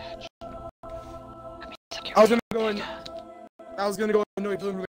more match. I was gonna go and know each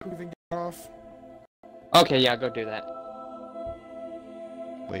other really quick and get off. Okay, yeah, go do that.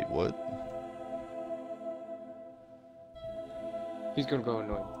 Wait, what? He's gonna go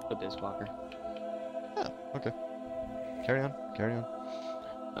annoy the biz blocker. Oh, okay. Carry on, carry on.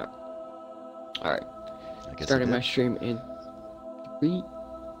 Alright, I guess starting I my did. stream in 3,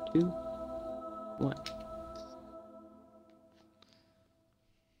 2, 1.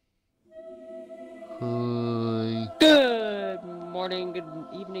 Hi. Good morning, good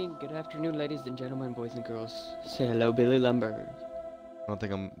evening, good afternoon, ladies and gentlemen, boys and girls. Say hello, Billy Lumber. I don't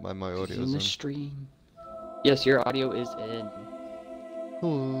think my He's audio's in the in. stream. Yes, your audio is in.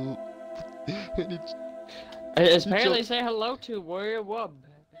 Hello. Apparently, say hello to Warrior Wub.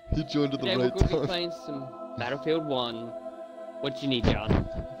 He joined at the Today we're right going to be time. playing some Battlefield 1. What you need, John?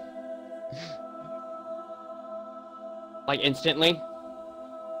 Like instantly?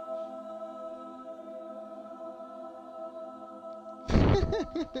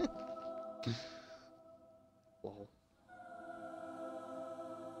 Whoa.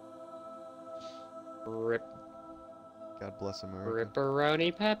 Rip, God bless America.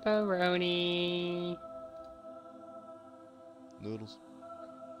 ripperoni, pepperoni. Noodles.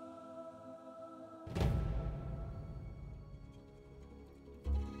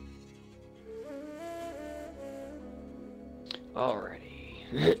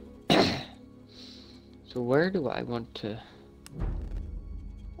 Alrighty. So where do I want to?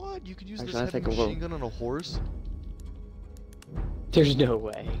 What? You could use Actually, this I heavy think I will. machine gun on a horse? There's no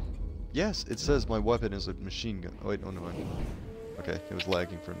way. Yes, it says my weapon is a machine gun. Oh wait, oh no. Okay, it was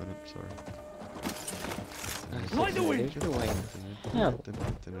lagging for a minute. Sorry. Light the way. There's no way. No.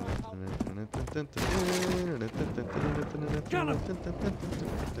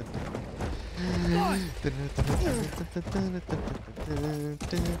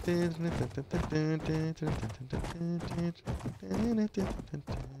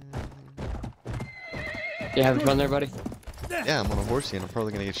 You having fun there, buddy? Yeah, I'm on a horsey and I'm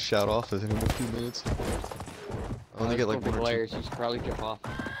probably gonna get shot off in a few minutes. I only get like one or two. layers. You should probably jump off.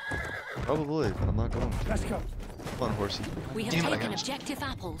 Probably, but I'm not going to. Let's go. Come on, horsey. We have Damn it, I taken got objective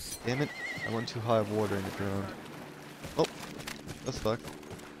apples. Damn it, I went too high of water in the ground. Oh, that's fucked.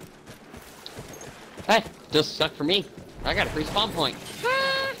 Hey, just suck for me. I got a free spawn point.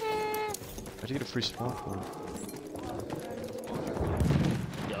 How'd you get a free spawn point?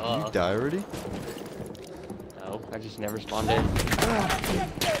 Did Duh. you die already? No, I just never spawned in. No.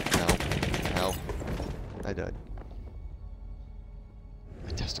 Ow. I died.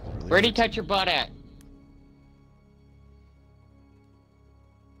 My testicle really Where'd he hurts. touch your butt at?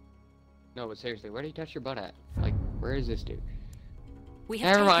 No, but seriously, where'd he touch your butt at? Like, where is this dude? We have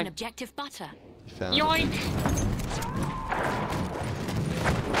Never taken mind. objective butter. You found it. Yoink!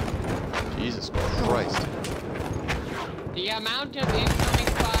 Jesus Christ. The amount of incoming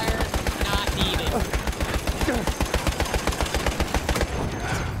fire not needed.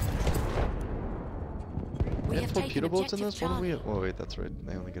 We They have have taken torpedo boats in objective this? What do we? Charlie. Oh wait, that's right.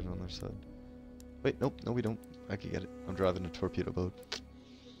 They only get it on their side. Wait, nope, no we don't. I can get it. I'm driving a torpedo boat.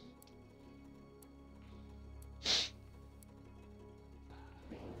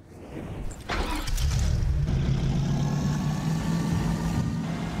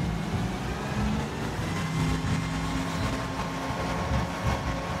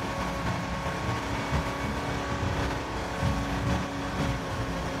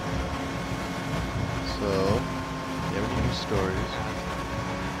 So, do you have any new stories?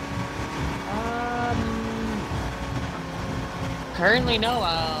 Currently no,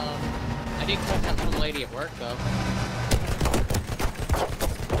 I did cut that little lady at work though.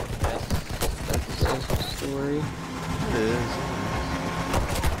 That's the story. It is.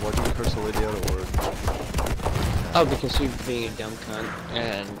 Why'd you curse the lady out at work? Oh, because she was being a dumb cunt,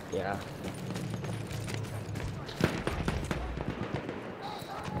 and yeah.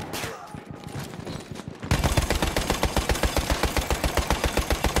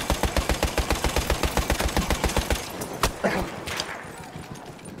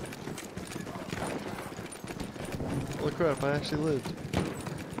 Holy crap, I actually lived.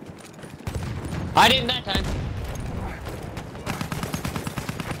 I didn't that time.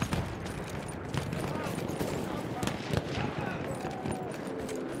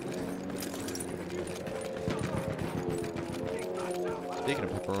 Speaking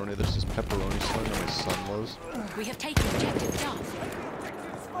of pepperoni, there's this pepperoni song on my son lows. We have taken objective Duff.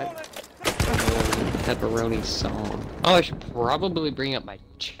 Pepperoni song. Oh, I should probably bring up my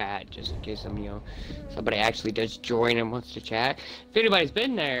chat just in case somebody actually does join and wants to chat. If anybody's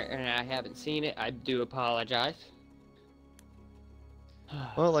been there and I haven't seen it, I do apologize.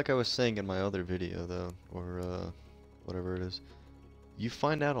 Well, like I was saying in my other video though, or whatever it is, you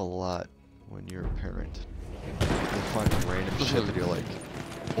find out a lot when you're a parent. You'll find random shit that you're like,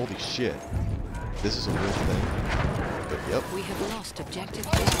 holy shit, this is a real thing. But yep, We have lost objective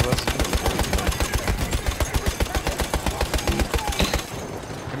what's the Duff. rest of it?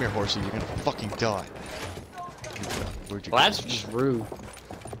 Come here, horsey, you're gonna fucking die. Where'd you Well, go? that's just rude.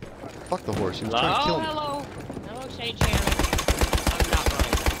 Fuck the horse, he was trying to kill me. Hello. Hello, Shade Channel. I'm not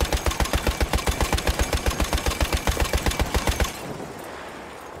running.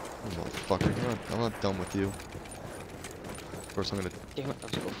 Motherfucker, I'm not done with you. Of course, I'm gonna Damn it,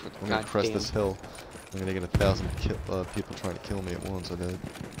 let's go for the I'm gonna crest goddamn- this hill. I'm gonna get 1,000 people trying to kill me at once. I bet.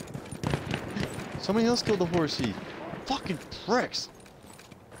 Somebody else killed the horsey. Fucking pricks!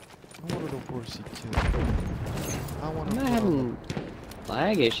 I wanted a horsey killed. I want I'm to. not having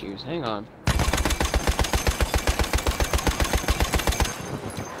lag issues. Hang on.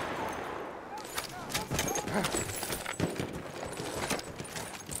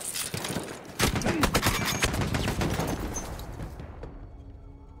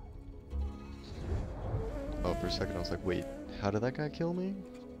 how did that guy kill me?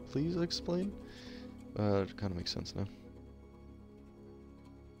 Please explain. It kind of makes sense now.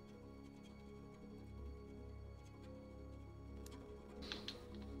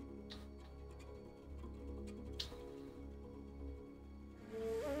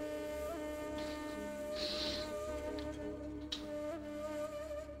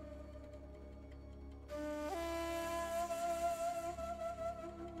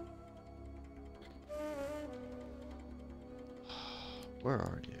 Where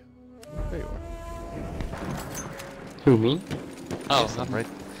are you? There you are. Who, me? Oh, Yes, I'm right.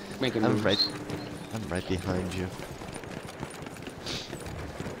 making I'm moves. I'm right behind you.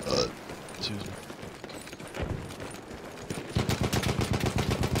 Excuse me.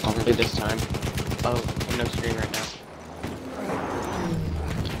 I'll do this time. Oh, I'm no screen right now.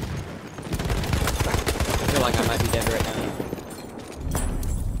 I feel like I might be dead right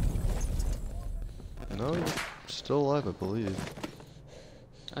now. No, you're still alive, I believe.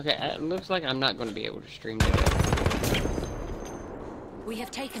 Okay, it looks like I'm not going to be able to stream today. We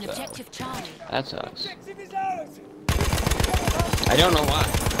have taken objective Charlie. That sucks. I don't know why.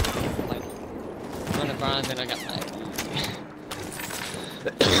 Like, running around, then I got my...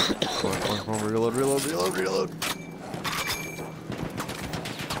 Come on, reload, reload, reload, reload.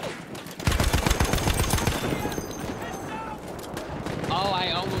 Oh,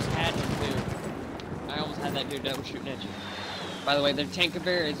 I almost had him too. I almost had that dude double shooting at you. By the way, the tank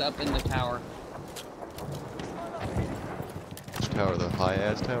conveyor is up in the tower. Which tower? The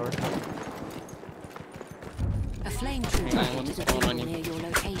high-ass tower? A flame troop Hang on, rocket is what's going on available here? near your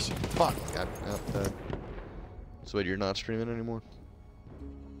location. Fuck! So wait, you're not streaming anymore?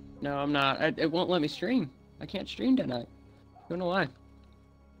 No, I'm not. It won't let me stream. I can't stream tonight. Don't know why.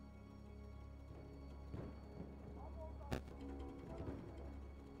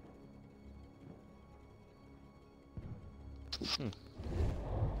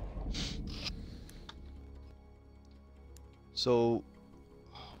 So,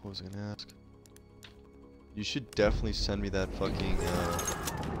 what was I gonna ask? You should definitely send me that fucking,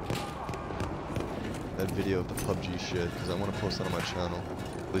 that video of the PUBG shit, because I want to post that on my channel.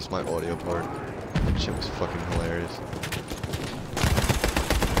 At least my audio part. That shit was fucking hilarious.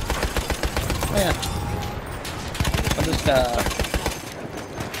 Oh yeah. I'll just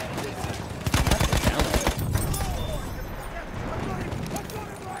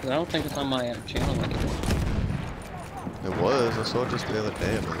I don't think it's on my channel anymore. It was. I saw it just the other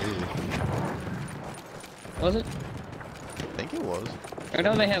day, I believe. Was it? I think it was. I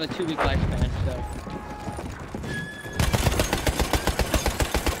know they have a 2-week lifespan, so.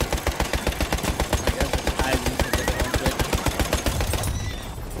 I guess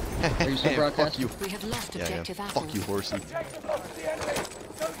it's Are you still Fuck broadcasting? you. We have lost Yeah, objective yeah. apples. Fuck you, horsey.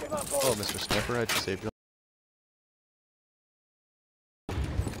 Oh, Mr. Sniper, I just saved you.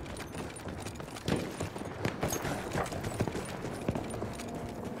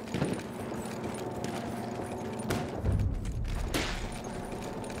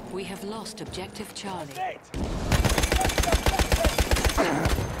 We have lost objective Charlie. Okay,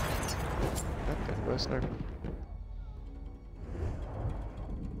 go sniper.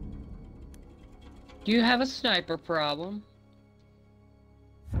 Do you have a sniper problem?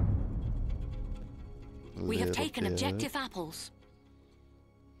 We have Little taken bit. objective apples.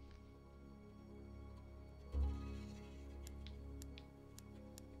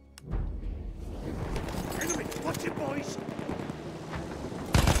 Enemy, watch it, boys.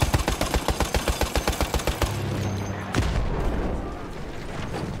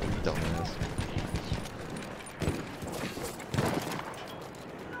 Dumbass.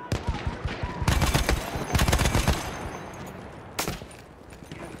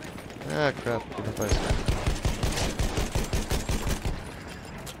 Ah, crap. Get hit by a sniper.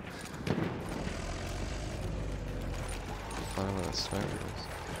 Find out where that sniper is.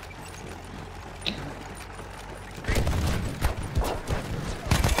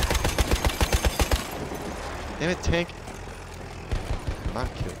 Damn it, tank! Not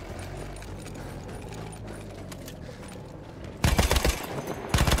killed.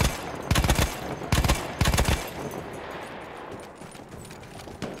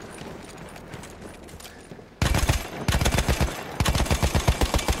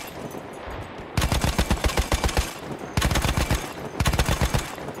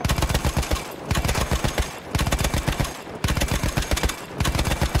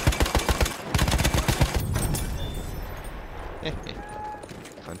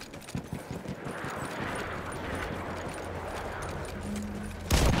 Cunt.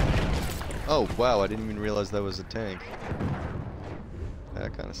 Oh, wow, I didn't even realize that was a tank.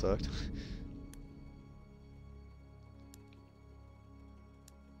 That kinda sucked.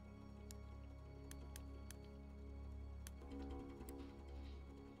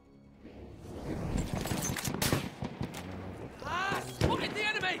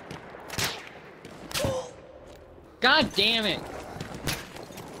 God damn it!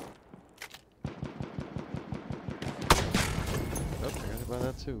 Oh, I got by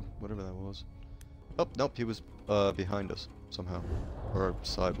that too. Whatever that was. Oh, nope, he was behind us somehow. Or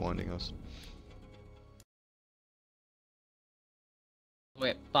sidewinding us.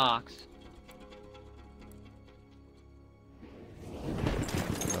 Wait, box.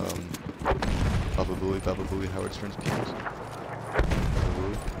 Baba Booey, Howard Stern's penis. Baba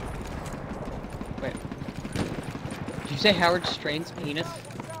Booey. Wait. Did you say Howard Strain's penis?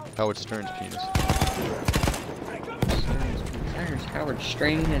 Howard Stern's penis. There's Howard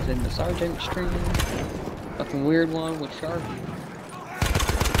Strain as in the Sergeant Strain. Fucking weird one with Shark.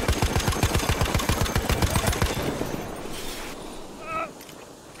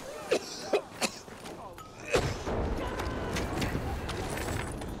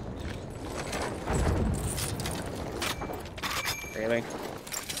 Really?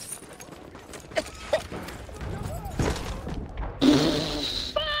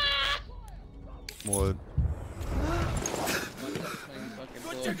 What?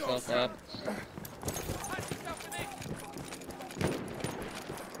 Up.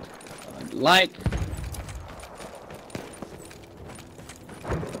 Like.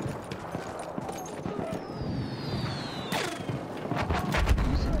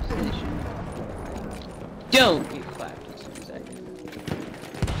 Don't get clapped as soon as I do.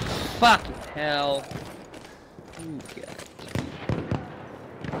 Fucking hell. You got it.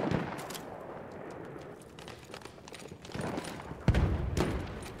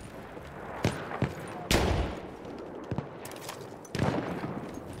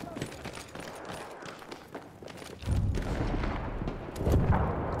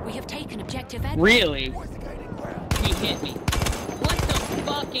 We have taken objective Edward. Really? He hit me. What the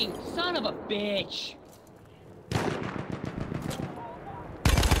fucking son of a bitch? He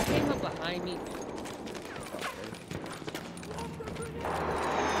came up behind me.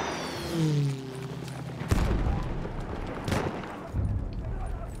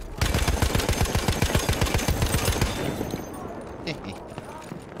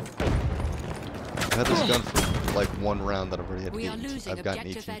 I had this gun for like one round that I've already had We are 18. losing I've gotten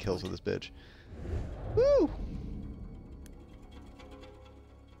objective 18 kills with Edward. this bitch. Woo!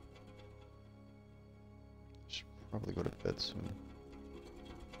 Should probably go to bed soon.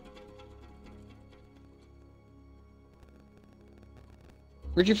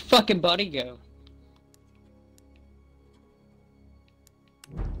 Where'd your fucking buddy go?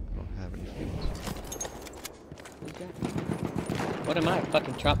 I don't have any feelings. What am I,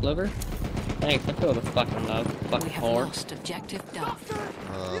 fucking chop liver? Thanks, I feel the fucking love, We fucking have whore. lost objective Duff.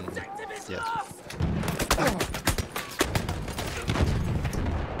 Yes.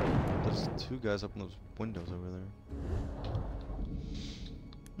 There's two guys up in those windows over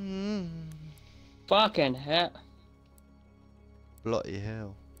there. Fucking hell. Bloody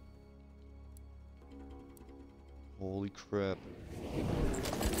hell. Holy crap.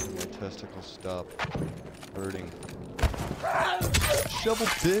 My testicles stop hurting. Shovel,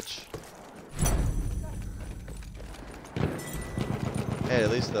 bitch! Hey, at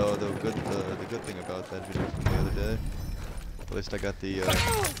least though, the good thing about that video from the other day, at least I got the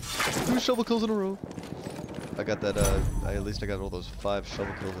 2 shovel kills in a row. I got that. At least I got all those 5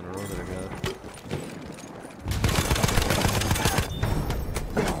 shovel kills in a row that I got.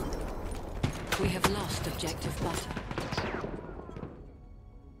 We have lost objective Butter.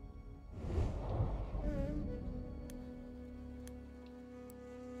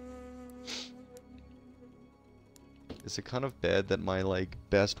 Is it kind of bad that my like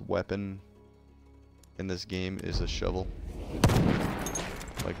best weapon in this game is a shovel?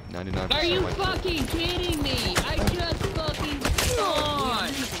 Like 99%. Are you of my fucking kidding me? I just fucking We are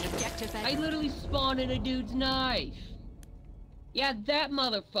spawned! losing objective I Edward. literally spawned in a dude's knife. Yeah, that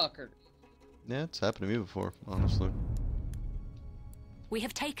motherfucker. Yeah, it's happened to me before, honestly. We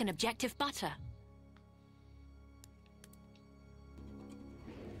have taken objective Butter.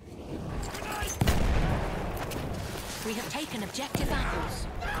 We have taken objective Apples.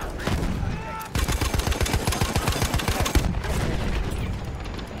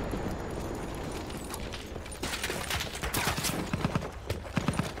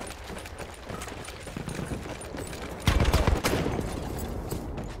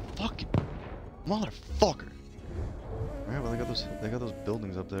 Fucking motherfucker! Alright, well they got those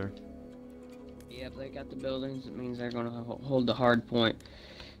buildings up there. Yep, they got the buildings. It means they're gonna hold the hard point.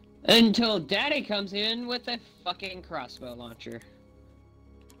 Until Daddy comes in with a fucking crossbow launcher.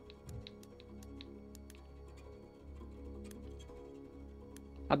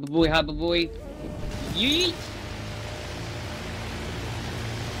 Hoppa boy, yeet!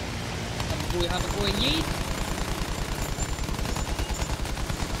 Hoppa boy, yeet!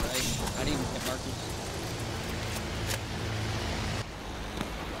 I didn't even hit Marcus.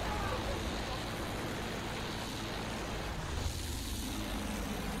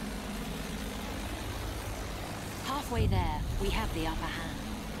 Halfway there, we have the upper hand.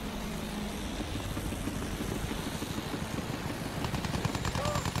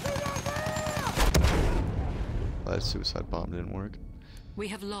 That suicide bomb didn't work. We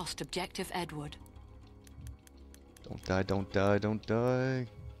have lost objective Edward. Don't die, don't die, don't die.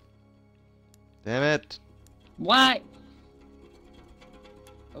 Damn it! What?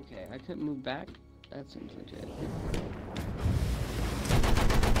 Okay, I couldn't move back. That seems legit.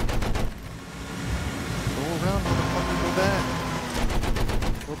 Go around, motherfucker, go back.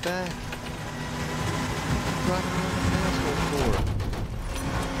 Go back. Driving around the asshole floor.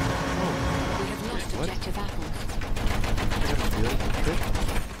 Oh, We have lost what? objective apples. I gotta deal with it.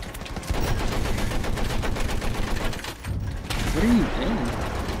 What are you doing?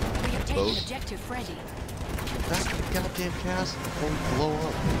 We have taken Both. objective Freddy. Back to the goddamn castle before we blow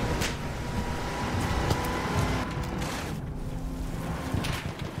up.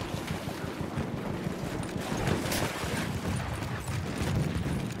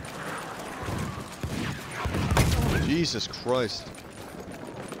 Jesus Christ.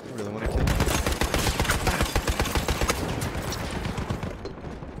 You really want to kill me?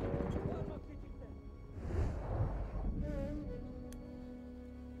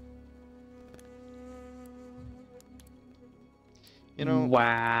 You know,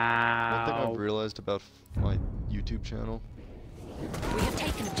 wow. one thing I've realized about my YouTube channel, We have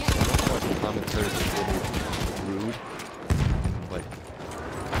taken objective. my commentary is a little rude, like,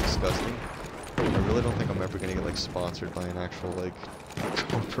 disgusting. I really don't think I'm ever gonna get, like, sponsored by an actual, like,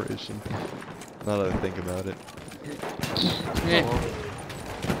 corporation. Now that I think about it. Yeah. Oh,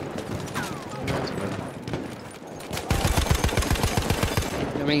 that's bad.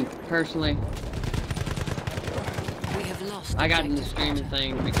 I mean, personally, We have lost. I got into objective streaming Butter.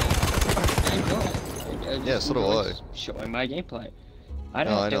 thing because I enjoy it. I just Yeah, so do enjoy I. Showing my gameplay. I'm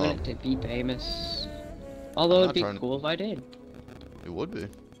No, not I doing know. it to be famous. Although I'm it'd not be trying to- cool if I did. It would be.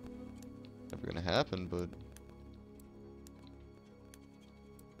 Never gonna happen, but...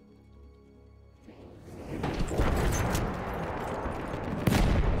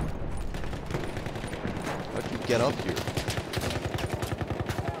 How'd you get up here?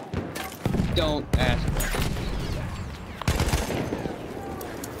 Don't ask.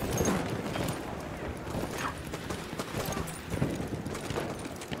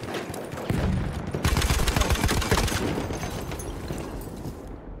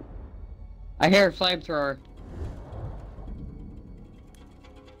 I hear a flamethrower.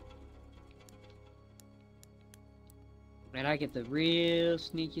 And I get the real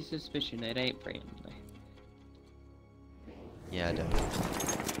sneaky suspicion it ain't friendly. Yeah, I do.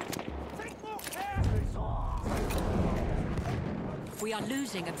 We are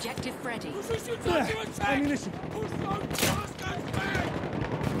losing objective Freddy. Ammunition.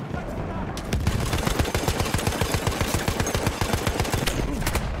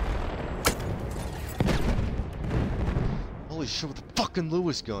 Holy shit, with the fucking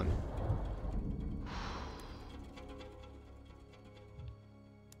Lewis gun!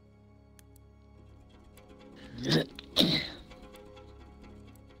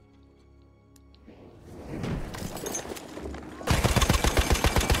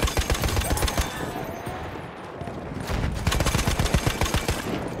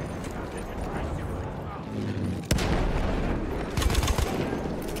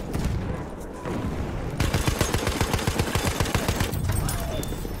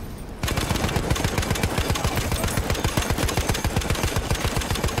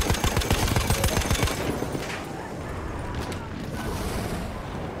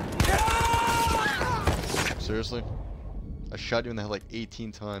 Seriously? I shot you in the head like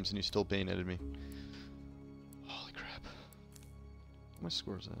 18 times and you still bayoneted me. Holy crap. What my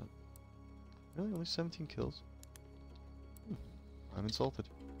score's at? Really? Only 17 kills? I'm insulted.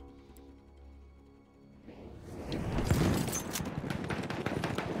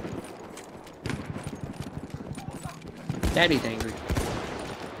 Daddy's angry.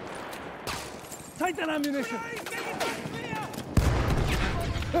 Take that ammunition.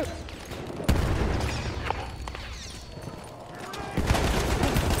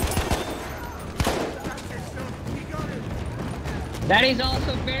 Daddy's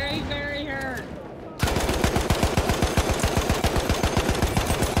also very, very hurt.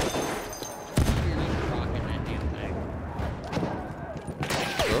 You're just rocking that damn thing.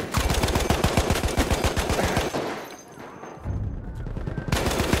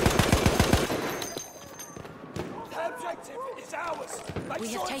 We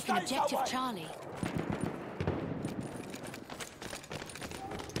have taken Objective Charlie.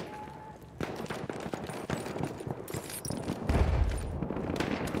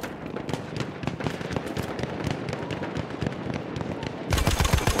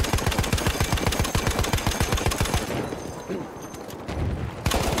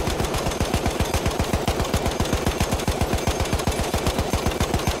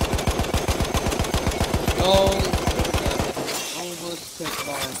 Almost took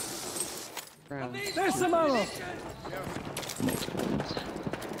bar. Round. There's some ammo.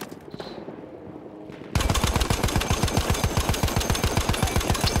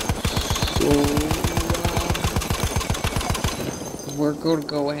 We're going to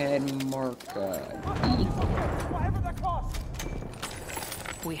go ahead and mark. Whatever the cost.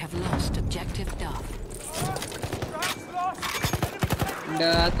 We have lost objective Duff.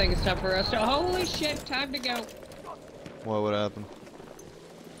 No, I think it's time for us to. Holy shit! Time to go. What would happen?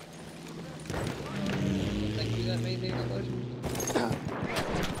 Think you that made the explosion? I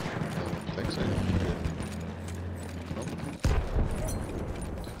don't think so.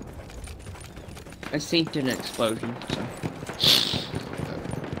 I synced an explosion. So.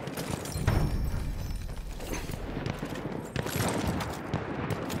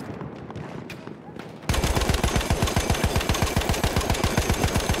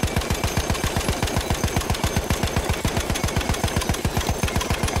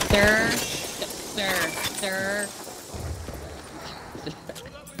 Sir.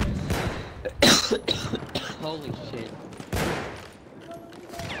 Holy shit.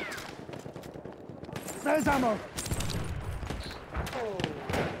 There's ammo.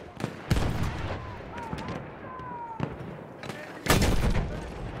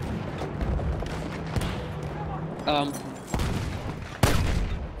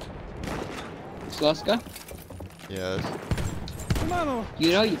 Sluska? Yes. Some ammo.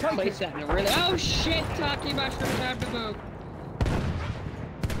 You know you place that in a really. Oh shit! Talking about time to move.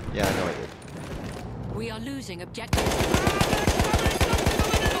 Yeah, I know I did. We are losing objective.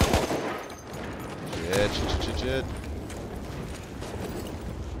 Shit.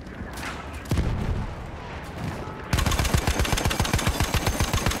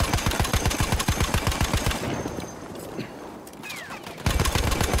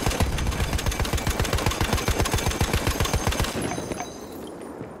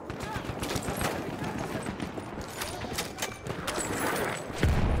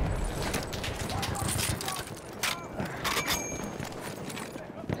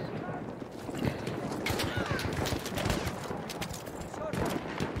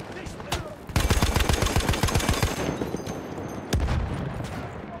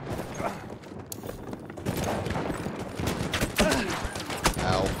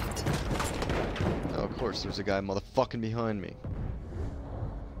 Ow. Oh, of course, there's a guy motherfucking behind me.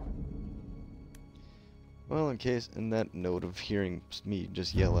 Well, in that note of hearing me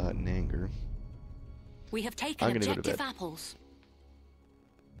just yell out in anger. We have taken I'm gonna go to objective bed. apples.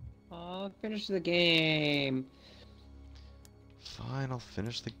 Oh, finish the game. Fine, I'll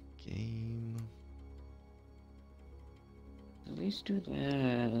finish the game. At least do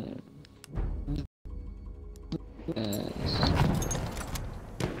that. Yes.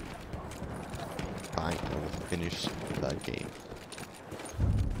 Fine, I will finish that game.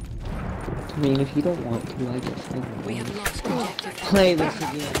 I mean, if you don't want to, I guess I will. We have lost objective. Play this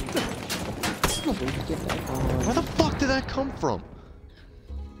again. Get that on. Where the fuck did that come from?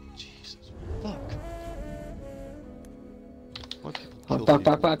 Jesus, fuck. Why people kill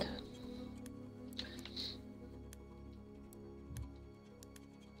people? Fuck.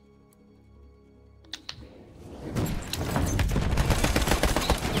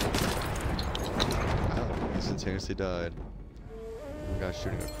 Wow, he instantaneously died. Guy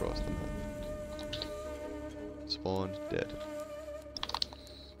shooting across the map. Spawned dead.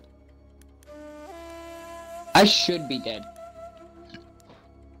 I should be dead.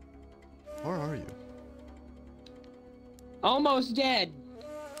 Where are you? Almost dead.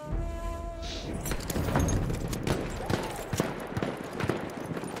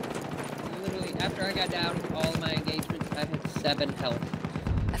 Literally, after I got down all my engagements, I had 7 health.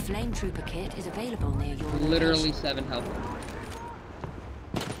 A flame trooper kit is available near your Literally location. 7 health.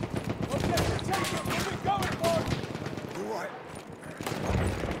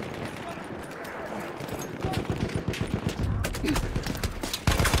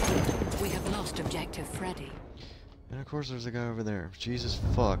 We have lost objective Freddy. And of course there's a guy over there. Jesus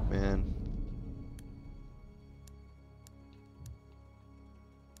fuck, man.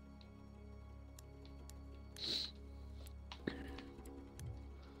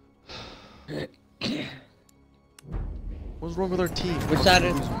 What What's wrong with our team? Which side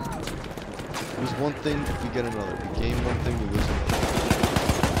is? Lose one thing, we get another. We gain one thing, we lose another.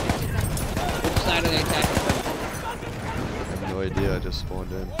 Which side are they attacking from? I have no idea, I just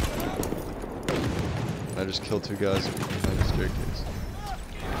spawned in. I just killed 2 guys behind the staircase.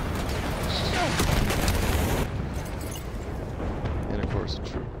 And of course, a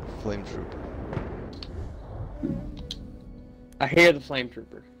flame trooper. I hear the flame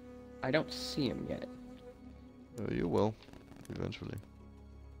trooper. I don't see him yet. Oh, you will, eventually.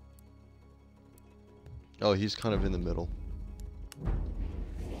 Oh, he's kind of in the middle.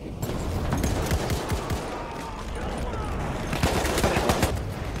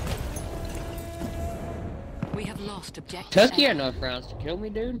 We have lost objective. Tuck, you A. had enough rounds to kill me,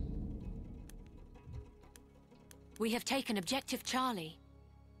 dude. We have taken objective Charlie.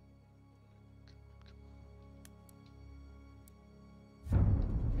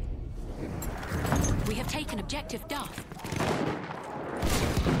 We have taken objective Duff.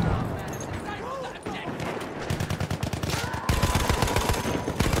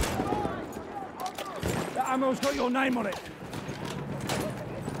 That ammo's got your name on it.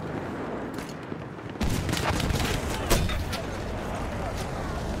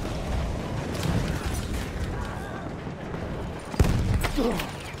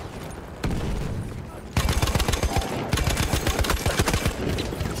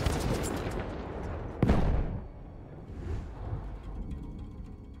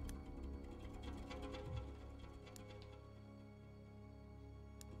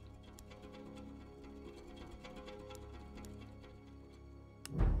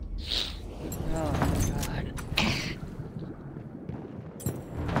 Oh, God.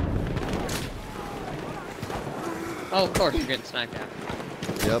 Oh, of course, you're getting sniped at.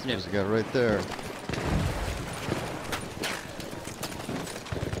 Yep, there's a guy right there.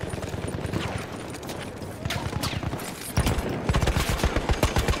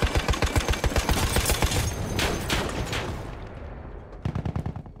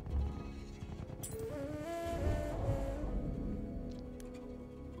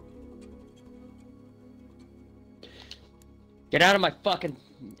 Get out of my fucking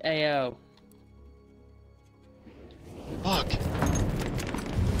AO. Fuck!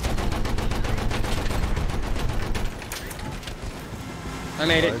 I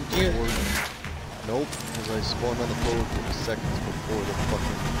made it. Five, You. 4. Nope, because I spawned on the boat seconds before the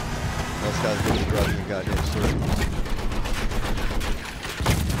fucking... This guy's really driving a goddamn circle.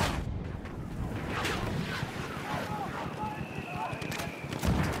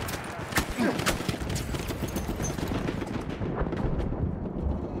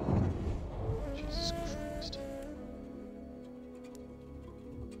 Jesus Christ.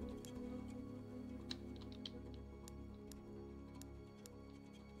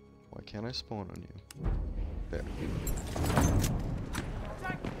 Why can't I spawn on you? There.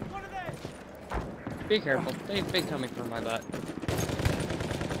 Be careful. They've been coming for my butt.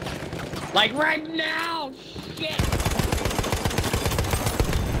 Like right now! Shit!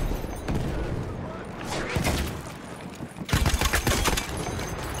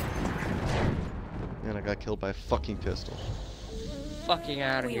 And I got killed by a fucking pistol. Fucking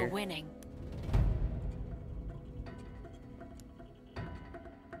out of We are here. winning.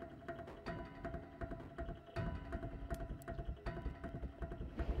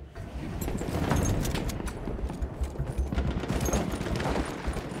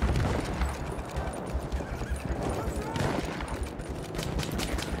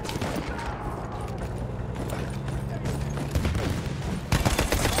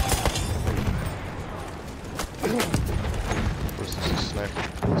 Versus a sniper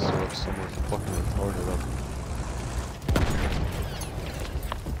pulls her up somewhere fucking retarded up.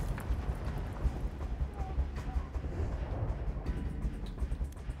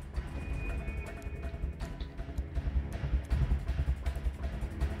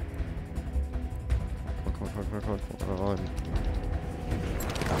 Come on.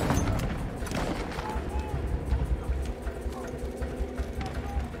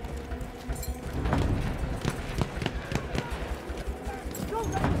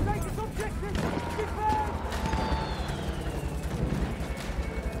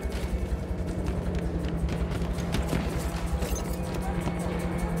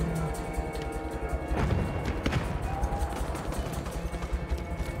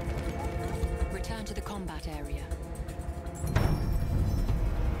 Return to the combat area.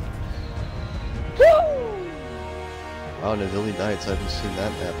 Wow, Navili Nights, I haven't seen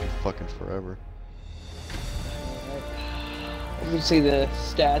that map in fucking forever. You can see the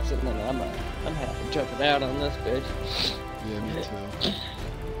stats, and then I'm having jumping out on this bitch. Yeah, me too.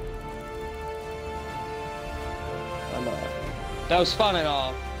 I'm That was fun and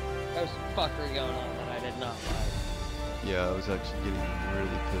all. There was some fuckery going on that I did not like. Yeah, I was actually getting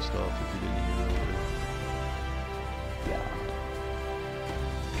really pissed off if you didn't even know it. Yeah.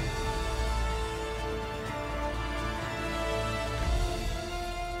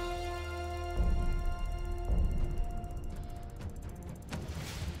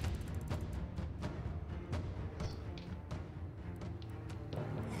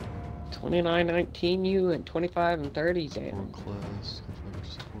 $29, $19 and $25 and $30, Four and class,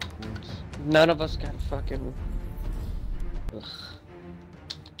 just 4 points. none of us got fucking. Ugh.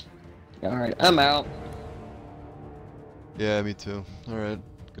 All right, I'm out. Yeah, me too. Alright,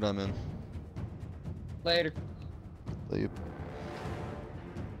 good night, man. Later. Later.